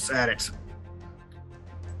roars at it.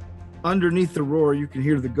 Underneath the roar, you can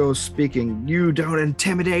hear the ghost speaking, "You don't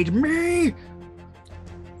intimidate me!"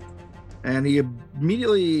 And he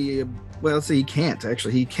immediately, well, let's say he can't,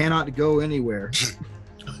 actually. He cannot go anywhere.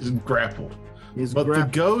 He's grappled. But the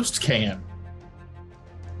ghost can.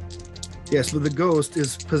 Yes, but the ghost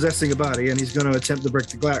is possessing a body, and he's going to attempt to break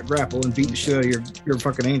the grapple and beat the shit out of your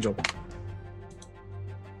fucking angel.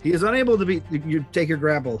 He is unable to take your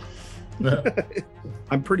grapple.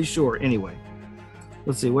 I'm pretty sure, anyway.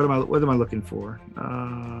 Let's see, what am I looking for?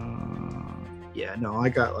 Yeah, no, I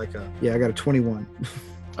got a 21.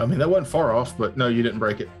 I mean, that wasn't far off, but no, you didn't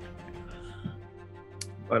break it.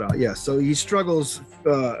 But yeah, so he struggles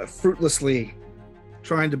fruitlessly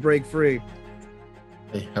trying to break free.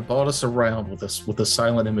 Hey, I bought us a round with a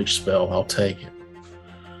silent image spell. I'll take it.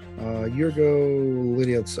 Your go,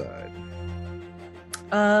 Lydia outside.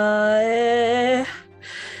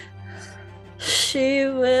 She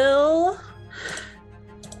will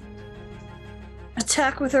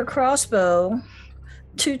attack with her crossbow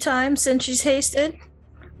 2 times since she's hasted,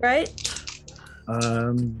 right?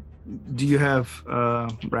 Do you have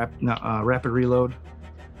rapid reload?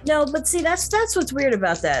 No, but see, that's what's weird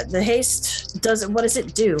about that. The haste doesn't. What does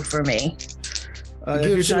it do for me?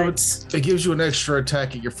 It gives you an extra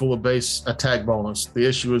attack at your full of base attack bonus. The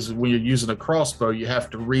issue is when you're using a crossbow, you have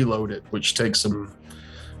to reload it, which takes a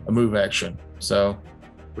move action. So,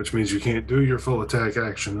 which means you can't do your full attack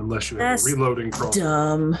action unless you have a reloading crossbow.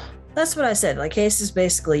 Dumb. That's what I said. Like, haste is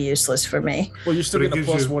basically useless for me. Well, you're still getting a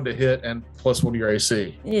 +1 to hit and +1 to your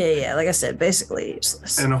AC. Yeah. Like I said, basically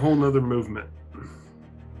useless. And a whole nother movement.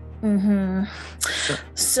 Mm-hmm.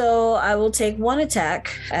 So I will take one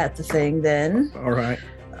attack at the thing then. All right.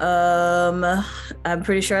 I'm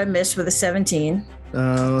pretty sure I missed with a 17.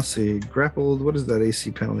 Let's see. Grappled. What is that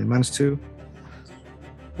AC penalty? -2?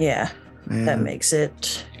 Yeah. And that makes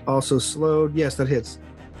it. Also slowed. Yes, that hits.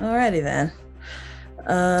 Alrighty then.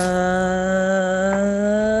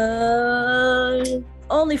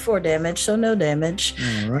 Only 4 damage, so no damage.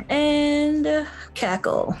 All right. And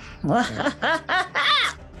cackle. All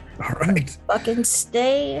right. Fucking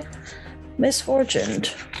stay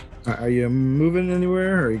misfortuned. Are you moving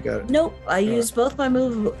anywhere, or you got it? Nope. I used both my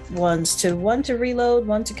move ones one to reload,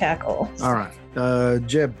 one to cackle. All right.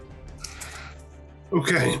 Jeb.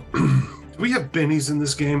 Okay. Do we have bennies in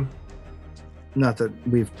this game? Not that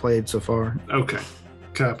we've played so far. Okay.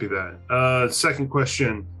 Copy that. Second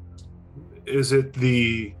question. Is it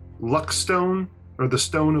the luck stone or the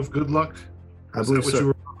stone of good luck? I believe what you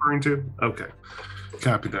were referring to? Okay.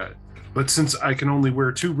 Copy that. But since I can only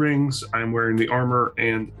wear 2 rings, I'm wearing the armor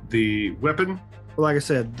and the weapon. Well, like I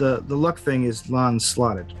said, the luck thing is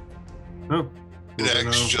non-slotted. Oh. It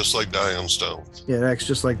acts just like the Ion Stone. Yeah, it acts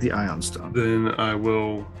just like the Ion Stone. Then I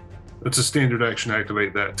will... It's a standard action to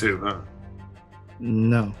activate that too, huh?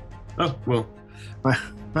 No. Oh, well.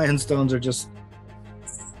 Ion Stones are just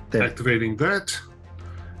there. Activating that.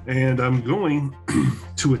 And I'm going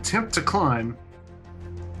to attempt to climb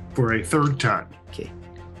for a 3rd time. Okay.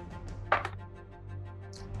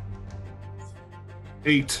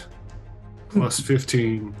 8 plus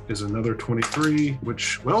 15 is another 23,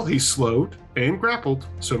 which, well, he's slowed and grappled,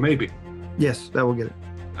 so maybe. Yes, that will get it.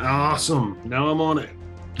 Awesome. Now I'm on it.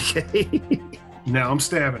 Okay. Now I'm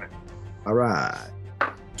stabbing it. All right.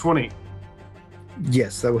 20.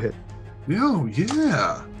 Yes, that will hit. Oh,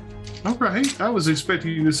 yeah. All right. I was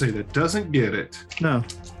expecting you to say that doesn't get it. No.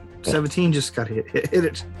 17 just got hit. Hit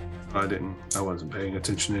it. I didn't. I wasn't paying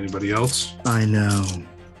attention to anybody else. I know.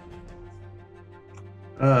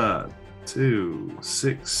 2,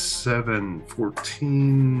 6, 7,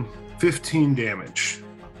 14, 15 damage.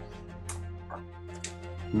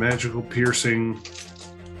 Magical piercing,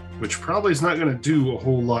 which probably is not going to do a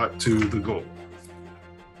whole lot to the goal.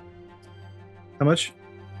 How much?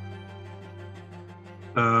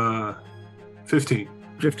 15.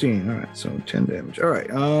 15. All right, so 10 damage. All right.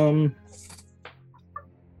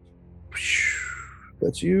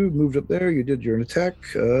 That's you. Moved up there. You did your attack.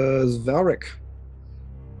 Valric.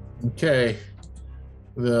 Okay.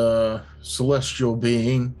 The celestial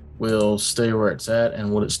being will stay where it's at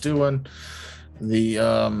and what it's doing. The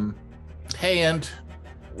hand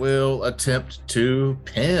will attempt to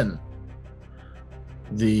pin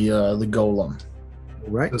the golem.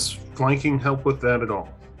 Right. Does flanking help with that at all?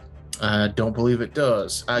 I don't believe it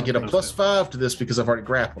does. I get a +5 to this because I've already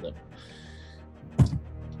grappled him.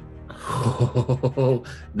 Oh,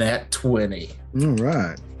 nat 20. All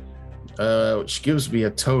right. Which gives me a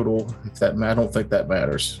total. I don't think that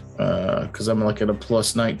matters because I'm like at a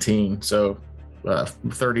 +19. So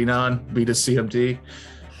 39 beat a CMD.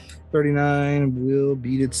 39 will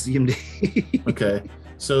beat its CMD. Okay.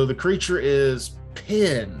 So the creature is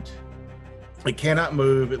pinned. It cannot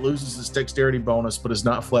move. It loses its dexterity bonus, but is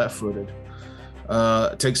not flat-footed.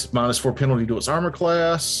 It takes -4 penalty to its armor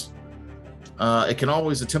class. It can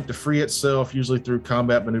always attempt to free itself, usually through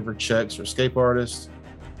combat maneuver checks or escape artist.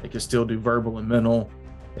 It can still do verbal and mental.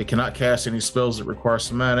 It cannot cast any spells that require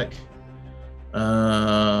somatic.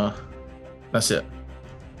 That's it.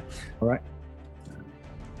 All right.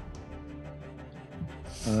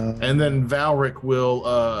 And then Valric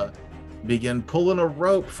will begin pulling a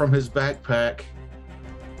rope from his backpack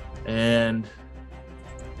and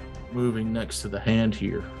moving next to the hand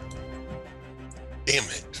here. Damn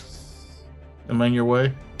it. Am I in your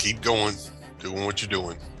way? Keep going. Doing what you're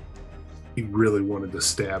doing. He really wanted to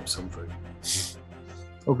stab something.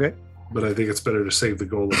 Okay. But I think it's better to save the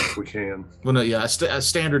golem if we can. Well, no, yeah, I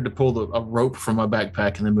standard to pull a rope from my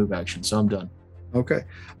backpack and then move action, so I'm done. Okay.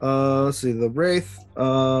 Let's see. The Wraith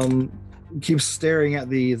keeps staring at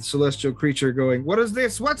the celestial creature going, "What is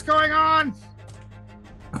this? What's going on?"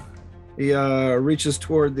 He reaches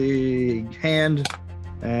toward the hand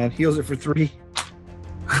and heals it for 3.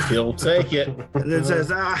 He'll take it. And then says,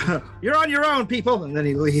 "You're on your own, people." And then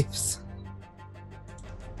he leaves.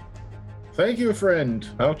 Thank you, friend.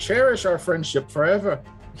 I'll cherish our friendship forever.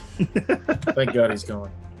 Thank God he's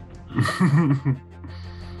gone.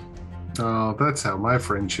 Oh, that's how my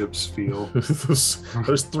friendships feel.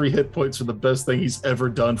 those 3 hit points are the best thing he's ever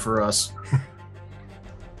done for us.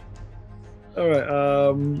 All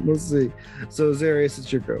right. Let's see. So Zarius,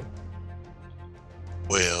 it's your go.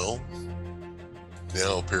 Well,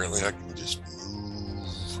 now apparently I can just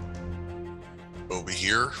move over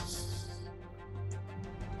here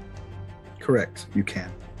Correct. You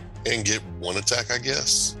can. and get 1 attack, I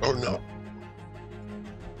guess. Oh no.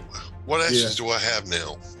 What actions do I have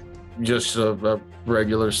now? Just a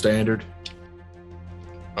regular standard.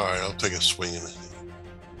 All right, I'll take a swing in it.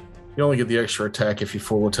 You only get the extra attack if you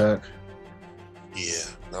full attack. Yeah,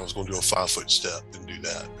 I was going to do a 5-foot step and do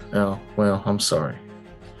that. Oh, well, I'm sorry.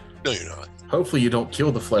 No, you're not. Hopefully you don't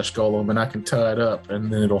kill the flesh golem and I can tie it up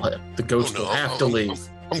and then the ghost will have to leave.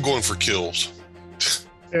 I'm going for kills.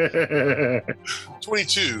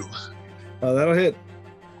 22. That'll hit.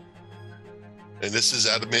 And this is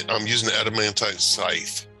adamant. I'm using the adamantine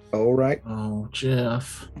scythe. All right. Oh,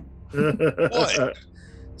 Jeff. What?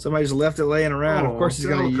 Somebody just left it laying around. Of course he's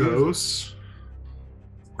going to use it.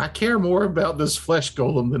 I care more about this flesh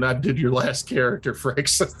golem than I did your last character,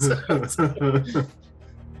 Fricks.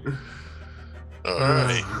 All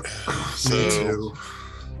right. So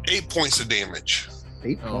 8 points of damage.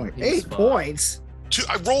 8 Oh, points. he's 8 fine. points.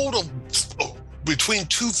 I rolled between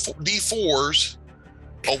 2 D4s,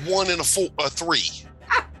 a 1 and a 3.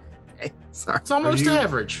 Okay, sorry. It's almost Are you-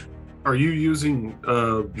 average. Are you using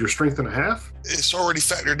your strength and a half? It's already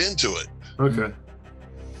factored into it. Okay.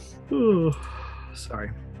 Ooh, sorry.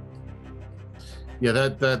 Yeah,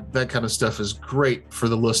 that kind of stuff is great for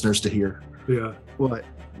the listeners to hear. Yeah. What?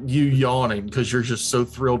 You yawning because you're just so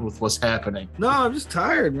thrilled with what's happening. No, I'm just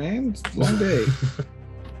tired, man. It's a long day.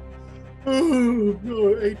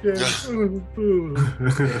 Oh, 8 days.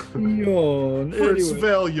 Yawn. Prince Anyway.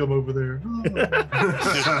 Valium over there.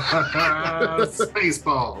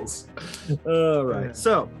 Spaceballs. All right.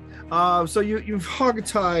 So you've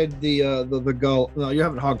hogtied the gull. No, you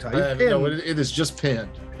haven't hogtied. You pinned. No, it is just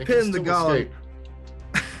pinned. It Pin can the still golem. escape.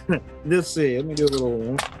 Let's see. Let me do a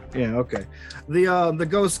little. Yeah. Okay. The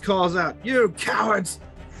ghost calls out, "You cowards,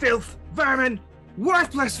 filth, vermin,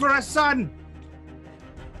 worthless for a son!"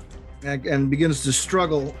 And begins to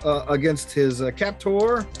struggle against his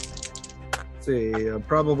captor. Let's see.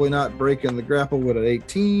 Probably not breaking the grapple with an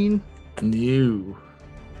 18. New.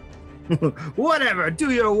 Whatever. Do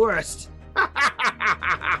your worst.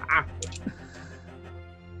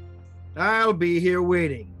 I'll be here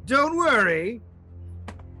waiting. Don't worry.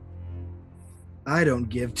 I don't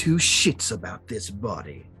give 2 shits about this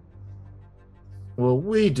body. Well,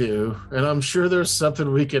 we do, and I'm sure there's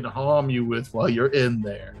something we can harm you with while you're in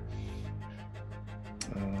there.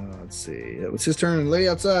 Let's see. It was his turn. Lady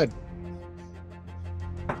outside.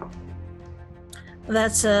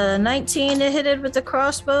 That's a 19 to hit it with the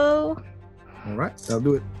crossbow. All right. That'll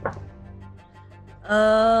do it.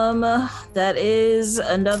 That is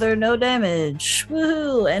another no damage.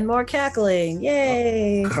 Woohoo! And more cackling.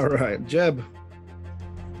 Yay! All right. Jeb.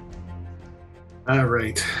 All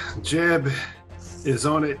right. Jeb is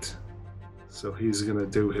on it. So he's going to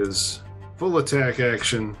do his full attack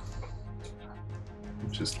action,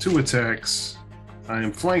 which is 2 attacks. I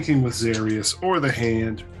am flanking with Zarius or the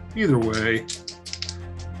hand, either way.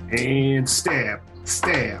 And stab.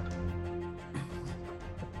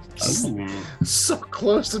 Ooh. So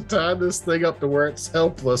close to tying this thing up to where it's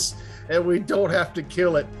helpless, and we don't have to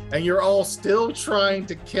kill it, and you're all still trying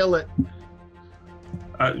to kill it.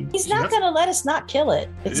 He's not gonna let us not kill it.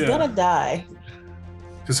 It's gonna die.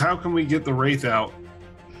 Because how can we get the Wraith out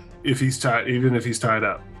if he's tied, even if he's tied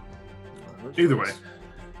up? Either way.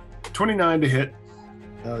 29 to hit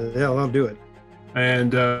Yeah, that'll do it.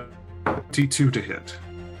 and T2 to hit.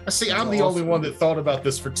 See, I'm the only one that thought about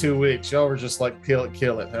this for 2 weeks. Y'all were just like, kill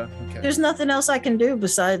it, huh? Okay. There's nothing else I can do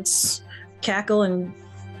besides cackle and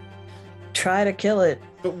try to kill it.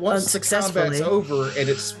 But once the unsuccessfully. combat's over and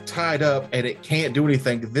it's tied up and it can't do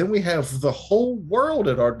anything, then we have the whole world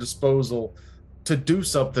at our disposal to do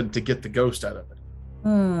something to get the ghost out of it.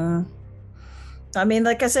 I mean,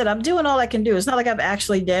 like I said, I'm doing all I can do. It's not like I've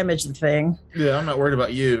actually damaged the thing. Yeah, I'm not worried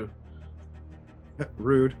about you.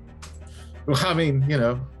 Rude. Well, I mean, you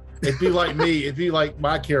know, it'd be like me. It'd be like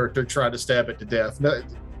my character trying to stab it to death. No,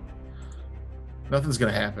 nothing's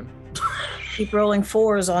going to happen. Keep rolling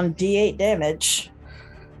 4s on D8 damage.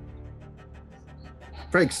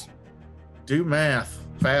 Frakes. Do math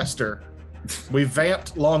faster. We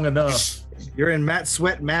vamped long enough. You're in Matt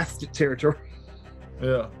Sweat math territory.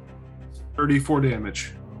 Yeah. 34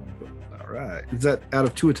 damage. All right. Is that out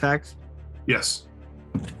of 2 attacks? Yes.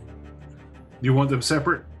 You want them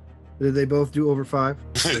separate? Did they both do over 5?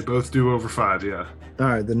 They both do over 5, yeah. All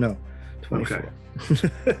right, then no. 24. Okay.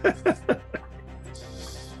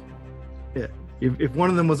 Yeah. If one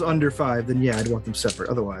of them was under 5, then yeah, I'd want them separate.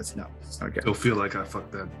 Otherwise, no. Okay. Still feel like I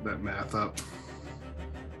fucked that math up.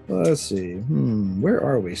 Let's see. Where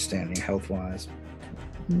are we standing health-wise?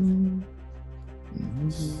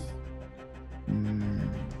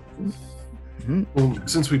 Well,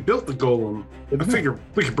 since we built the golem, I figure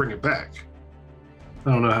we could bring it back.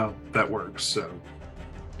 I don't know how that works, so.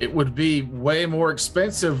 It would be way more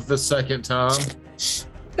expensive the second time.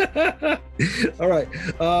 All right.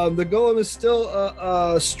 The golem is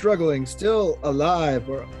still struggling, still alive,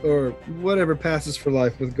 or whatever passes for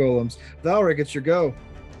life with golems. Valric, it's your go.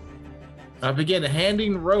 I begin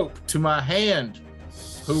handing rope to my hand,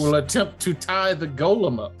 who will attempt to tie the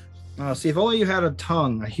golem up. See, if only you had a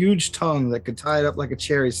tongue, a huge tongue that could tie it up like a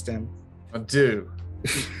cherry stem. I do.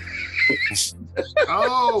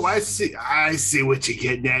 Oh, I see what you're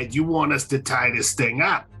getting at. You want us to tie this thing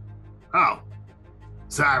up. Oh,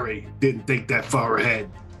 sorry. Didn't think that far ahead.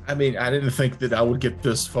 I mean, I didn't think that I would get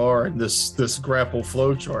this far in this grapple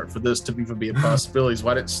flow chart for this to even be a possibility. So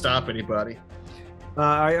I didn't stop anybody.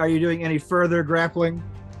 Are you doing any further grappling?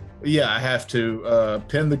 Yeah, I have to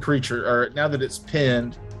pin the creature, or now that it's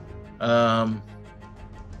pinned, the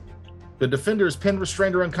defender is pinned,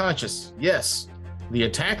 restrained, or unconscious. Yes. The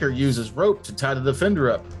attacker uses rope to tie the defender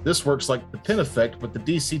up. This works like the pin effect, but the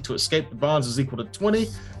DC to escape the bonds is equal to 20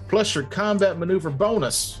 plus your combat maneuver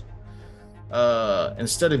bonus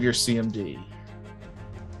instead of your CMD.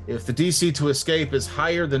 If the DC to escape is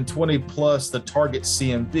higher than 20 plus the target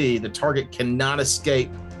CMD, the target cannot escape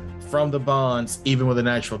from the bonds even with a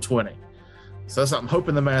natural 20. So I'm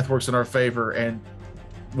hoping the math works in our favor, and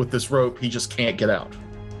with this rope, he just can't get out.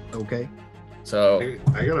 Okay. So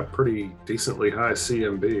I got a pretty decently high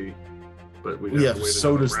CMB, but we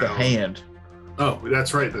so does the hand. Oh,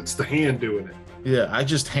 that's right. That's the hand doing it. Yeah, I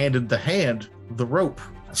just handed the hand the rope.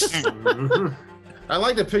 I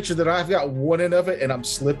like the picture that I've got one end of it and I'm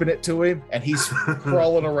slipping it to him, and he's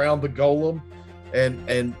crawling around the golem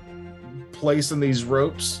and placing these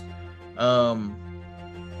ropes. So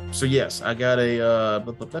yes, I got a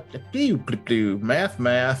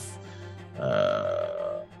math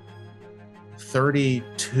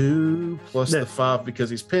 32 plus the 5 because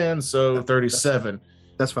he's pinned, so 37.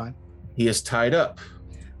 That's fine. He is tied up.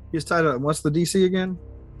 He's tied up. What's the DC again?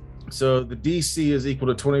 So the DC is equal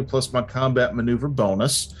to 20 plus my combat maneuver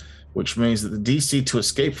bonus, which means that the DC to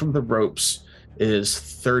escape from the ropes is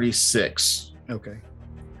 36. Okay.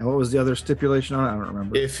 And what was the other stipulation on it? I don't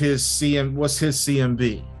remember. If his what's his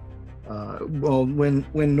CMB? Well,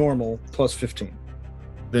 when normal, plus 15.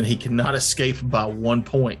 Then he cannot escape by 1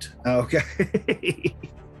 point. Okay.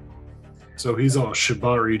 So he's all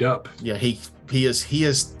shibari'd up. Yeah, he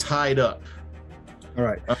is tied up. All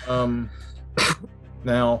right.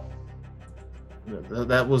 Now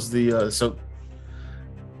that was the so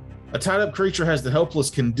a tied up creature has the helpless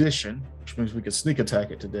condition, which means we could sneak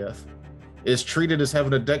attack it to death. Is treated as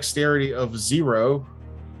having a dexterity of 0.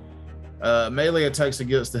 Melee attacks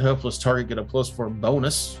against the helpless target get a +4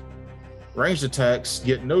 bonus. Ranged attacks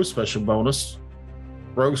get no special bonus.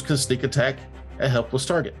 Rogues can sneak attack a helpless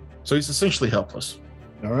target. So he's essentially helpless.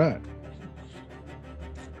 All right.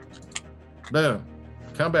 Boom.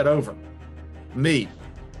 Combat over. Me,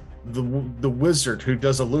 the wizard who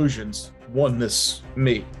does illusions, won this.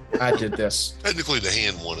 Me. I did this. Technically, the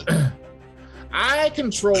hand won it. I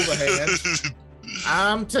control the hand.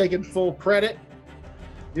 I'm taking full credit.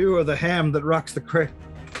 You are the ham that rocks the crate.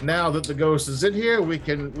 Now that the ghost is in here, we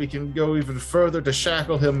can go even further to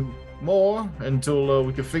shackle him more until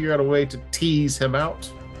we can figure out a way to tease him out,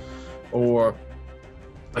 or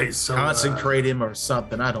consecrate him or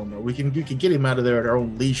something. I don't know. We can get him out of there at our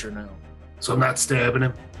own leisure now. So I'm not stabbing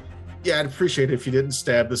him? Yeah, I'd appreciate it if you didn't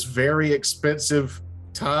stab this very expensive,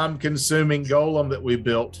 time-consuming golem that we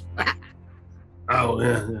built. Oh,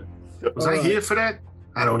 yeah. Was I here for that?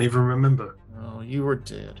 I don't even remember. Oh, you were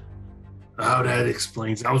dead. Oh, that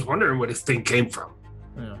explains. I was wondering where this thing came from.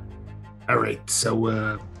 Yeah. All right,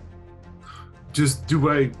 so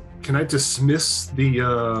can I dismiss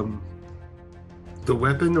the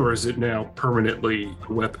weapon, or is it now permanently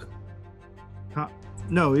a weapon?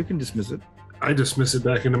 No, you can dismiss it. I dismiss it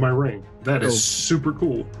back into my ring. That is super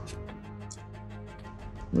cool.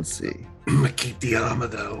 Let's see. I'm gonna keep the armor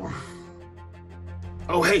though.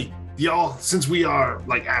 Oh, hey, y'all, since we are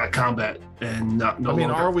like out of combat and no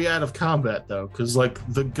longer... are we out of combat though? Because like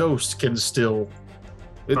the ghost can still.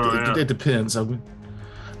 It depends.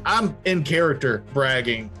 I'm in character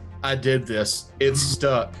bragging. I did this. It's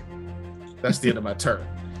stuck. That's the end of my turn.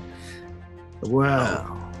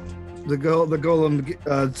 Wow. The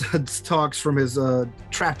golem talks from his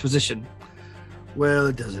trapped position. Well,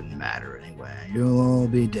 it doesn't matter anyway. You'll all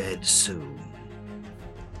be dead soon.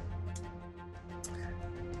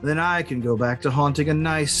 Then I can go back to haunting a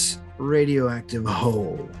nice radioactive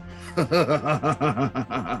hole.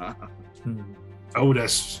 Oh,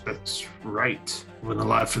 that's right. Wasn't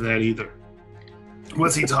alive for that either.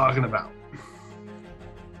 What's he talking about?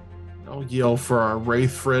 I'll yell for our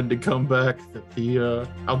wraith friend to come back.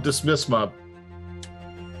 I'll dismiss my.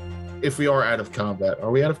 If we are out of combat,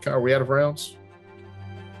 are we out of rounds?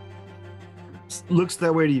 Looks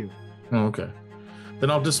that way to you. Oh, okay.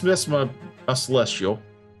 Then I'll dismiss my celestial,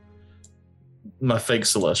 my fake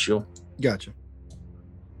celestial. Gotcha.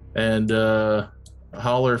 And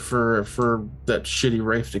holler for that shitty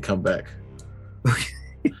wraith to come back.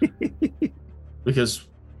 Because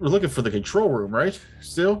we're looking for the control room, right?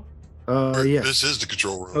 Still? Yes. This is the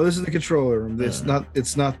control room. Oh, this is the control room. It's not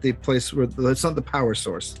the place where it's not the power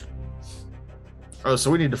source. Oh, so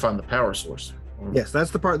we need to find the power source. Yes,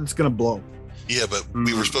 that's the part that's gonna blow. Yeah, but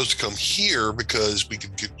we were supposed to come here because we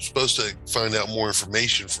supposed to find out more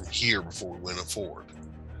information from here before we went forward.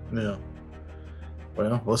 Yeah.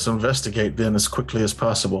 Well, let's investigate then as quickly as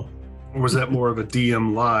possible. Or was that more of a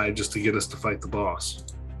DM lie just to get us to fight the boss?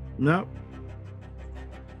 No.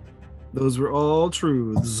 Those were all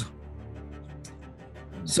truths.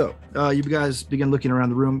 So, you guys begin looking around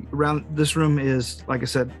the room. Around this room is, like I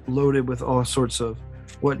said, loaded with all sorts of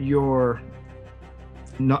what your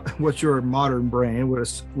modern brain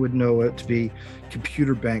would know it to be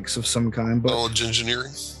computer banks of some kind. But knowledge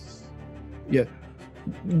engineering. Yeah,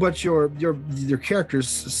 but your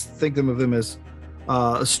characters think of them as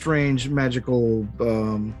a strange magical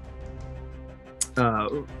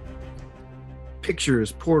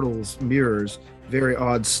pictures, portals, mirrors, very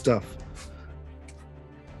odd stuff.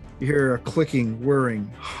 You hear a clicking,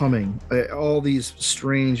 whirring, humming, all these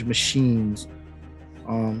strange machines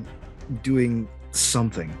doing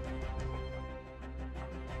something.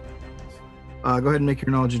 Go ahead and make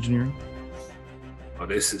your knowledge engineering. Oh,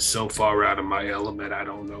 this is so far out of my element. I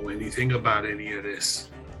don't know anything about any of this.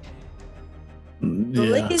 The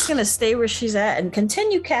lady's going to stay where she's at and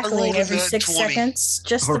continue cackling every 6 seconds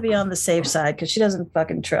just to be on the safe side because she doesn't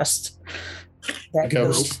fucking trust that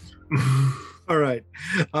ghost. All right.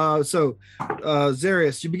 So,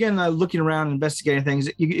 Zarius, you begin looking around and investigating things.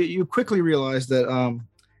 You quickly realize that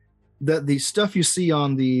that the stuff you see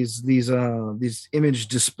on these image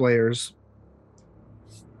displayers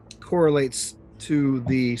correlates to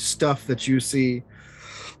the stuff that you see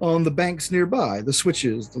on the banks nearby, the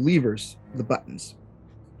switches, the levers, the buttons.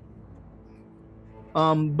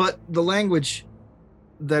 But the language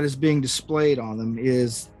that is being displayed on them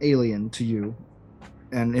is alien to you,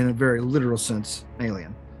 and in a very literal sense,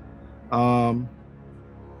 alien.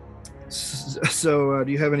 So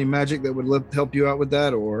do you have any magic that would help you out with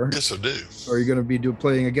that, or? Yes, I do. Or are you going to be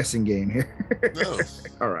playing a guessing game here? No.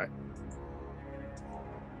 All right.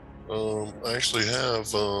 I actually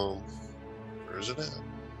have, where is it at?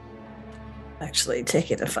 Actually,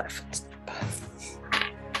 take it a 5.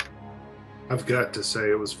 I've got to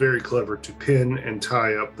say, it was very clever to pin and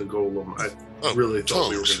tie up the golem. I really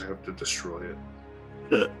thought we were going to have to destroy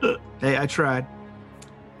it. Hey, I tried.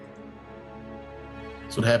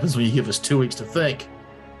 That's what happens when you give us 2 weeks to think.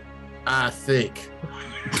 I think.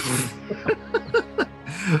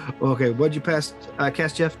 Okay, what'd you cast,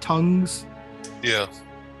 Jeff? Tongues? Yeah.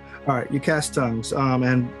 All right, you cast tongues,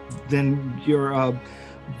 and then your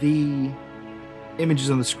the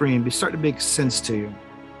images on the screen start to make sense to you.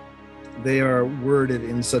 They are worded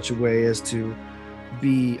in such a way as to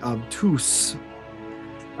be obtuse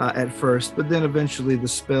at first, but then eventually the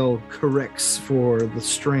spell corrects for the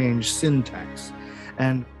strange syntax,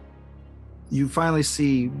 and you finally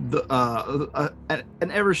see an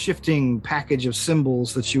ever-shifting package of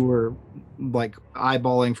symbols that you were like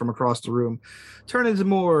eyeballing from across the room turn into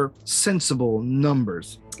more sensible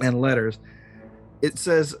numbers and letters. It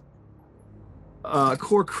says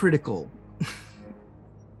core critical.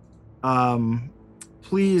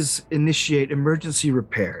 Please initiate emergency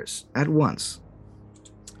repairs at once.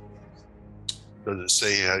 Does it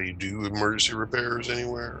say how you do emergency repairs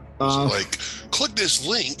anywhere? Is it like, click this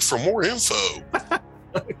link for more info?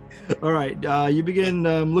 All right, you begin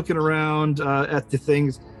looking around at the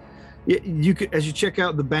things. You could, as you check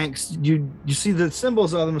out the banks, you see the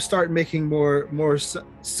symbols of them start making more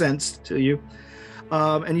sense to you,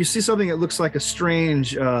 and you see something that looks like a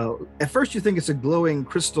strange. At first, you think it's a glowing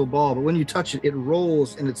crystal ball, but when you touch it, it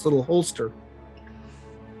rolls in its little holster.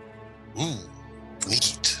 Ooh,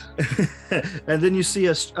 neat. And then you see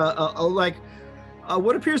a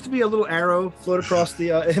what appears to be a little arrow float across the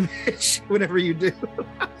image. Whenever you do.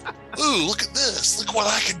 Ooh, look at this! Look what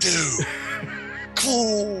I can do.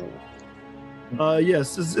 Cool.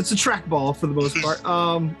 Yes, it's a trackball for the most part.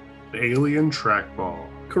 Alien trackball.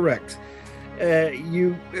 Correct.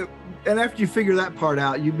 And after you figure that part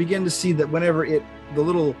out, you begin to see that whenever the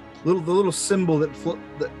little symbol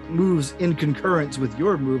that moves in concurrence with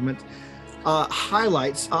your movement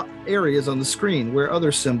highlights areas on the screen where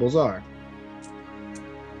other symbols are.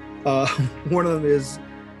 One of them is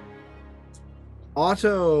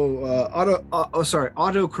auto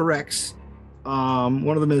corrects.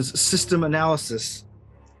 One of them is system analysis,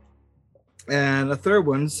 and a third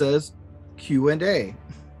one says Q&A.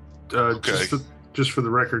 Okay. Just for the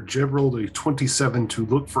record, Jeb rolled a 27 to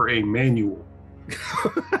look for a manual.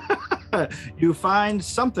 You find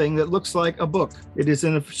something that looks like a book. It is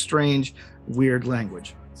in a strange, weird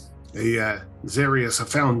language. Hey, Zarius, I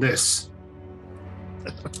found this.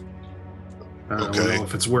 I don't know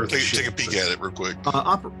if it's worth it. Take a peek at it real quick.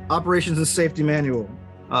 Operations and Safety Manual,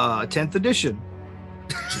 10th edition.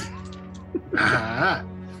 I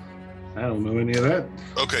don't know any of that.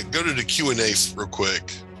 Okay, go to the Q&A real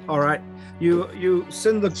quick. All right, you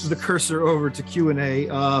send the cursor over to Q&A,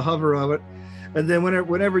 hover of it, and then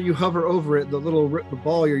whenever you hover over it, the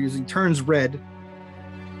ball you're using turns red,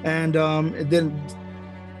 and then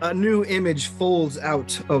a new image folds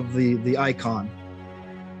out of the icon.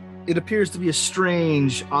 It appears to be a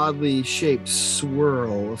strange, oddly shaped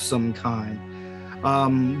swirl of some kind,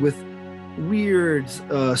 with weird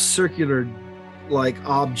circular-like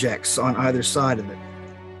objects on either side of it.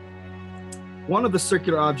 One of the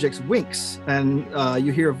circular objects winks, and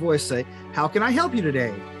you hear a voice say, "How can I help you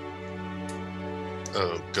today?"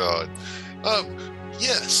 Oh, God.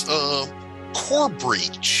 Yes, core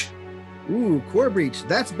breach. Ooh, core breach.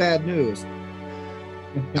 That's bad news.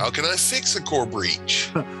 How can I fix a core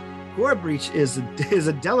breach? Core breach is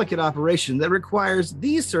a delicate operation that requires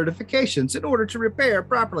these certifications in order to repair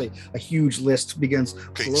properly. A huge list begins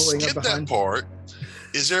blowing up behind. That part.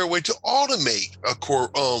 Is there a way to automate a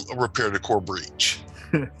repair to core breach?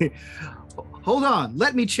 Hold on,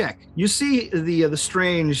 let me check. You see the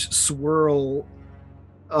strange swirl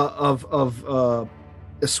of a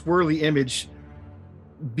swirly image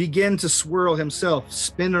begin to swirl himself,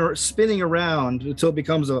 spinning around until it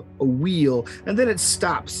becomes a wheel, and then it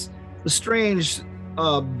stops. The strange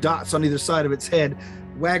dots on either side of its head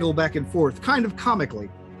waggle back and forth, kind of comically.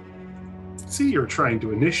 See, you're trying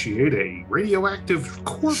to initiate a radioactive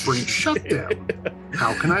core breach shutdown.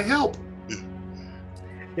 How can I help?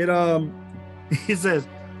 He says,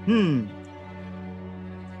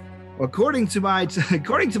 According to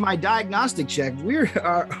my diagnostic check,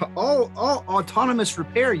 all autonomous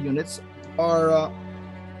repair units are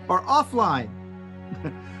offline.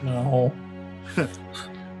 No.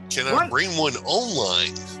 Can I bring one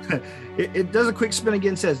online? It does a quick spin again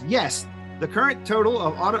and says, yes, the current total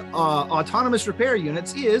of autonomous repair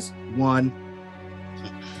units is 1.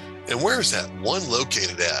 And where is that one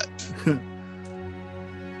located at?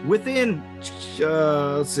 Within,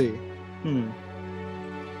 let's see. Can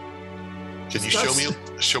you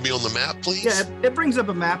show me on the map, please? Yeah, it brings up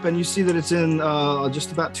a map, and you see that it's in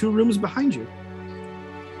just about 2 rooms behind you.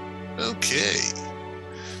 Okay.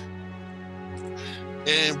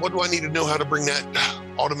 And what do I need to know how to bring that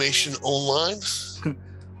automation online?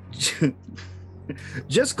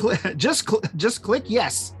 Just click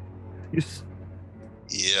yes.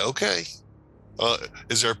 Yeah, okay.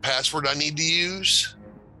 Is there a password I need to use?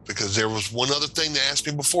 Because there was one other thing they asked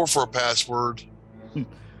me before for a password.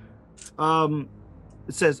 It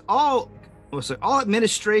says all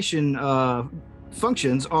administration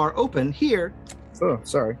functions are open here. Oh,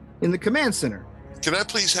 sorry. In the command center. Can I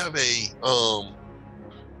please have a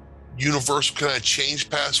universal? Can I change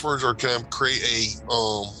passwords, or can I create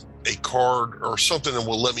a card or something that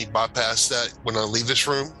will let me bypass that when I leave this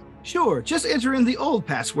room? Sure. Just enter in the old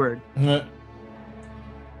password.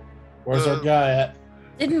 Where's our guy at?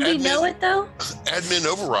 Didn't we know it though? Admin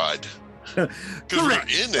override. Because we're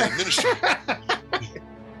in the administration.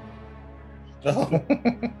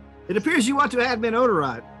 It appears you want to admin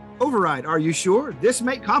override. Are you sure? This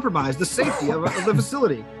may compromise the safety of the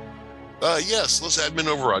facility. Yes, let's admin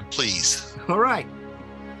override, please. All right.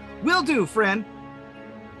 Will do, friend.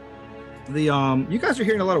 You guys are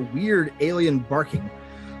hearing a lot of weird alien barking.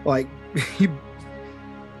 Like,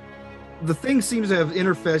 the thing seems to have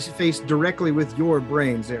interfaced directly with your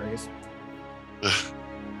brains, Arius.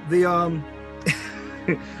 The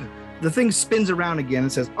the thing spins around again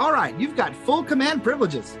and says, "All right, you've got full command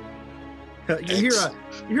privileges." You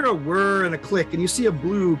hear a whir and a click, and you see a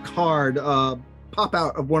blue card pop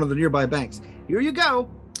out of one of the nearby banks. Here you go.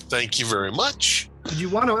 Thank you very much. Did you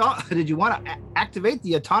want to activate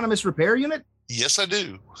the autonomous repair unit? Yes, I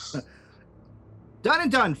do. Done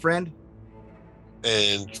and done, friend.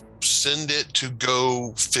 And send it to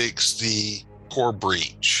go fix the core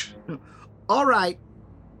breach. All right.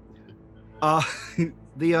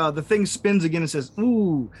 The thing spins again and says,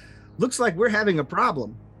 "Ooh, looks like we're having a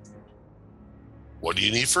problem." What do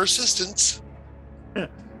you need for assistance?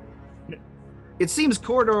 It seems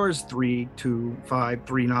corridors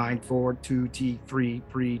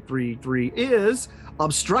 3253942T3333 is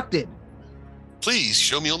obstructed. Please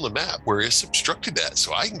show me on the map where it's obstructed at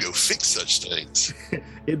so I can go fix such things.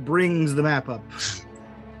 It brings the map up.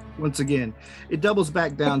 Once again, it doubles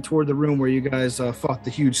back down toward the room where you guys fought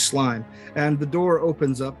the huge slime, and the door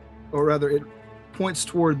opens up, or rather it points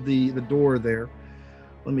toward the door there.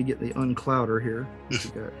 Let me get the unclouder here.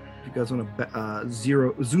 If you guys want to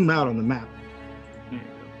zoom out on the map. There you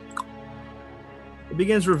go. It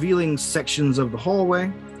begins revealing sections of the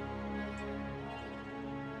hallway.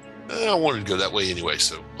 I wanted to go that way anyway,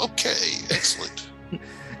 so okay, excellent.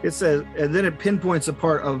 It says, and then it pinpoints a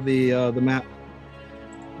part of the map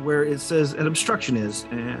where it says an obstruction is,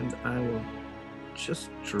 and I will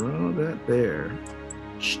just draw that there.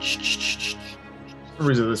 For some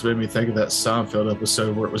reason, this made me think of that Seinfeld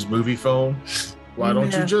episode where it was movie phone. Why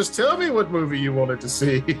don't you just tell me what movie you wanted to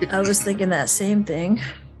see? I was thinking that same thing.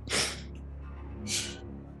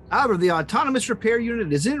 However, the autonomous repair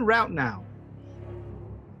unit is en route now.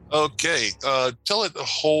 Okay, tell it to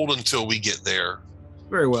hold until we get there.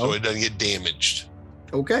 Very well. So it doesn't get damaged.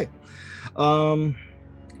 Okay.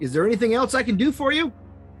 Is there anything else I can do for you?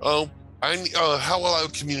 How will I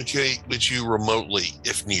communicate with you remotely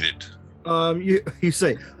if needed? You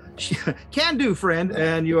say, "Can do, friend,"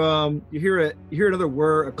 and you hear another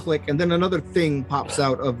whir, a click, and then another thing pops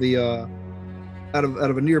out of the out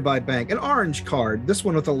of a nearby bank. An orange card. This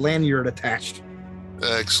one with a lanyard attached.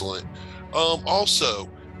 Excellent. Also,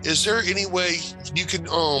 is there any way you can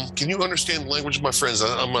you understand the language of my friends?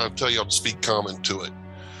 I'm going to tell you how to speak common to it.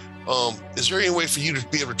 Is there any way for you to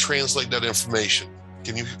be able to translate that information?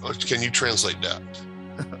 Can you translate that?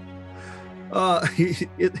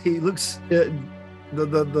 He looks.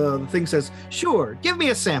 The thing says, "Sure, give me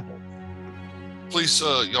a sample." Please,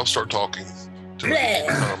 y'all start talking to me.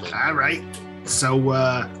 All right. So,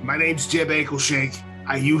 my name's Jeb Akleshake.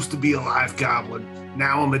 I used to be a live goblin.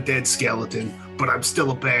 Now I'm a dead skeleton, but I'm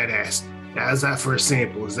still a badass. How's that for a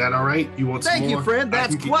sample? Is that all right? You want some Thank more? you, friend.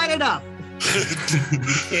 That's quite enough. You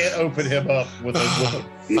can't open him up with a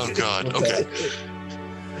Oh God. Okay.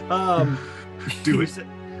 Do it.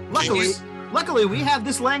 Luckily, we have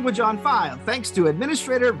this language on file, thanks to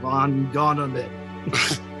Administrator Von Goneman.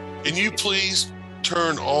 Can you please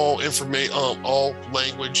turn all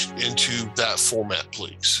language into that format,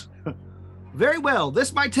 please? Very well.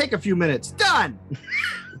 This might take a few minutes. Done.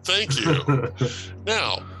 Thank you.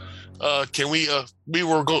 Now, can we? We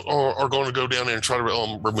are going to go down there and try to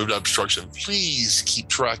remove that obstruction. Please keep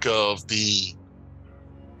track of the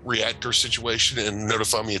reactor situation and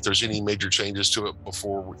notify me if there's any major changes to it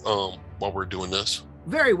before while we're doing this.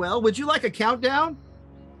 Very well. Would you like a countdown?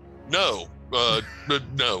 No. No.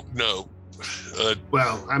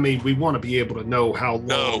 Well, I mean, we want to be able to know how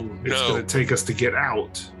long it's going to take us to get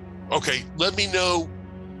out. Okay, let me know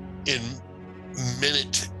in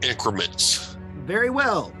minute increments. Very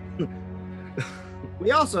well. We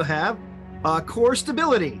also have core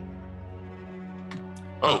stability.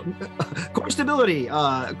 Oh. Core stability,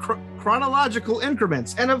 chronological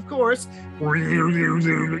increments, and of course,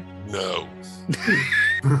 No.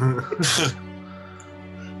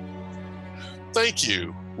 Thank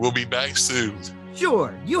you. We'll be back soon.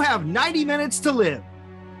 Sure, you have 90 minutes to live.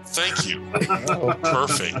 Thank you.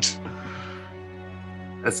 Perfect.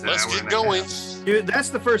 Let's get going. Dude, that's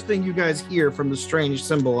the first thing you guys hear from the strange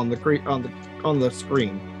symbol on the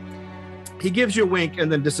screen. He gives you a wink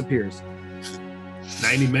and then disappears.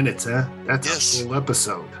 90 minutes, huh? That's Yes. a full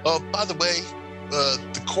episode. By the way,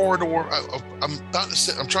 the corridor.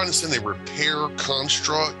 I'm trying to send a repair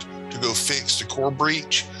construct to go fix the core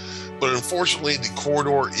breach, but unfortunately, the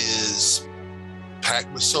corridor is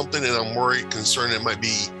packed with something, and I'm concerned it might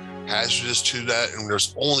be hazardous to that. And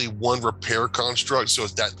there's only one repair construct, so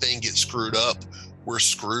if that thing gets screwed up, we're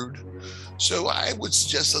screwed. So I would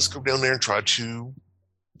suggest let's go down there and try to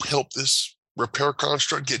help this repair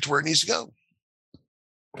construct get to where it needs to go.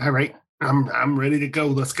 All right, I'm ready to go.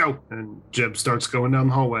 Let's go. And Jeb starts going down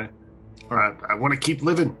the hallway. All right, I want to keep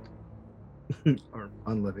living. Or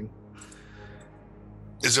unliving.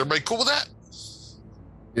 Is everybody cool with that?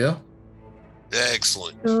 Yeah.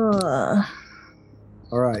 Excellent. All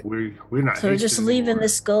right. We're not. So we're just leaving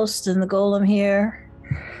this ghost and the golem here.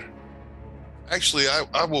 Actually,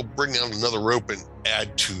 I will bring out another rope and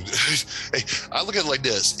add to. Hey, I look at it like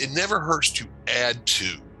this: it never hurts to add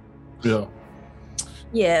to. Yeah.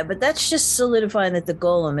 Yeah, but that's just solidifying that the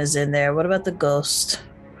golem is in there. What about the ghost?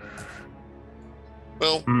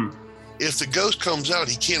 Well, if the ghost comes out,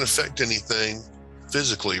 he can't affect anything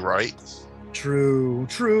physically, right? True.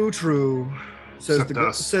 Says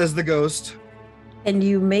the ghost. Can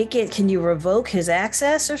you make it? Can you revoke his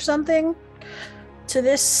access or something to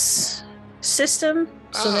this system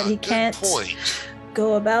so that he can't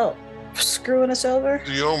go about screwing us over?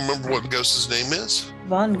 Do you all remember what the ghost's name is?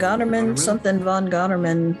 Von Gonerman, something Von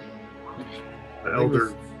Gonerman. The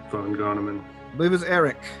Elder Von Gonerman. I believe it's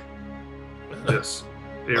Eric. Yes,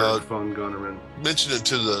 Eric Von Gonerman. Mention it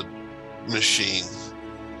to the machine.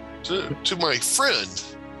 To my friend.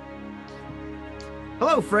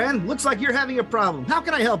 Hello, friend. Looks like you're having a problem. How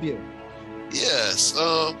can I help you? Yes.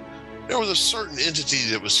 There was a certain entity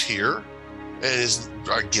that was here, and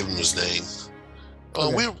I give him his name.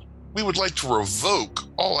 Okay. We would like to revoke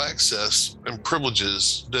all access and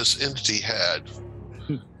privileges this entity had.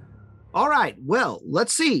 All right. Well,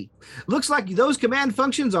 let's see. Looks like those command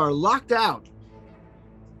functions are locked out.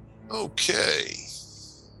 Okay.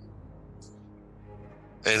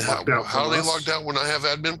 And how are they locked out when I have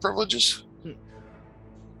admin privileges?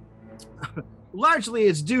 Largely,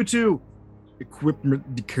 it's due to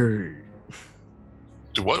equipment decay.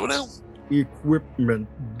 To what now? Equipment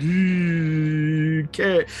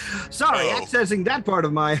decay. Sorry, accessing that part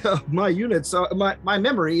of my my unit, so my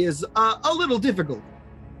memory is a little difficult.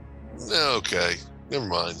 Okay, never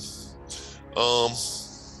mind.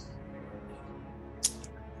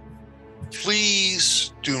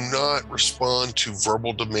 Please do not respond to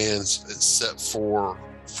verbal demands set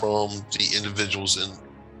from the individuals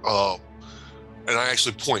and I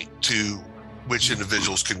actually point to which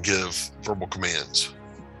individuals can give verbal commands.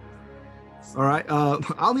 All right,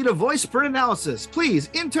 I'll need a voice for analysis. Please,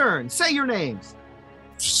 intern, say your names.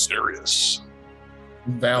 Serious.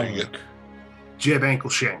 Valiant. Jeb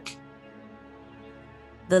Ankleshank.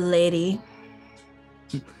 The lady.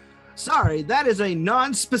 Sorry, that is a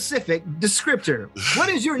non-specific descriptor. What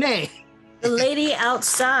is your name? The lady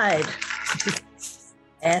outside.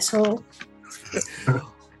 Asshole.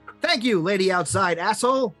 Thank you, lady outside,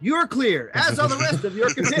 asshole. You're clear, as are the rest of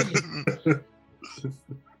your companions.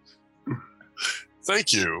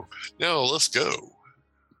 Thank you. Now let's go.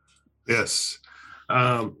 Yes.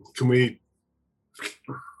 Can we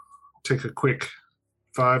take a quick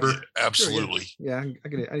fiber? Yeah, absolutely. Sure, yeah,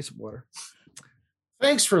 I need some water.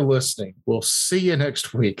 Thanks for listening. We'll see you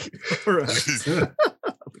next week. All right.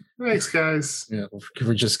 Thanks, guys. Yeah,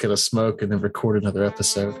 we're just gonna smoke and then record another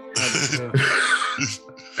episode.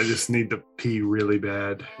 I just need to pee really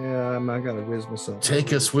bad. Yeah, I gotta whiz myself.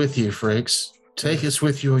 Take us with you, Frakes. Take us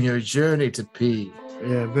with you on your journey to pee.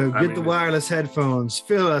 Yeah, but get the wireless headphones.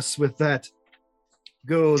 Fill us with that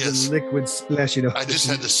gold and liquid splash. You know. I just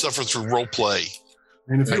had to suffer through role play.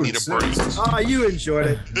 And if I need a break. Oh, you enjoyed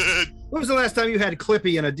it. When was the last time you had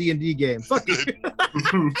Clippy in a D&D game? Fuck you.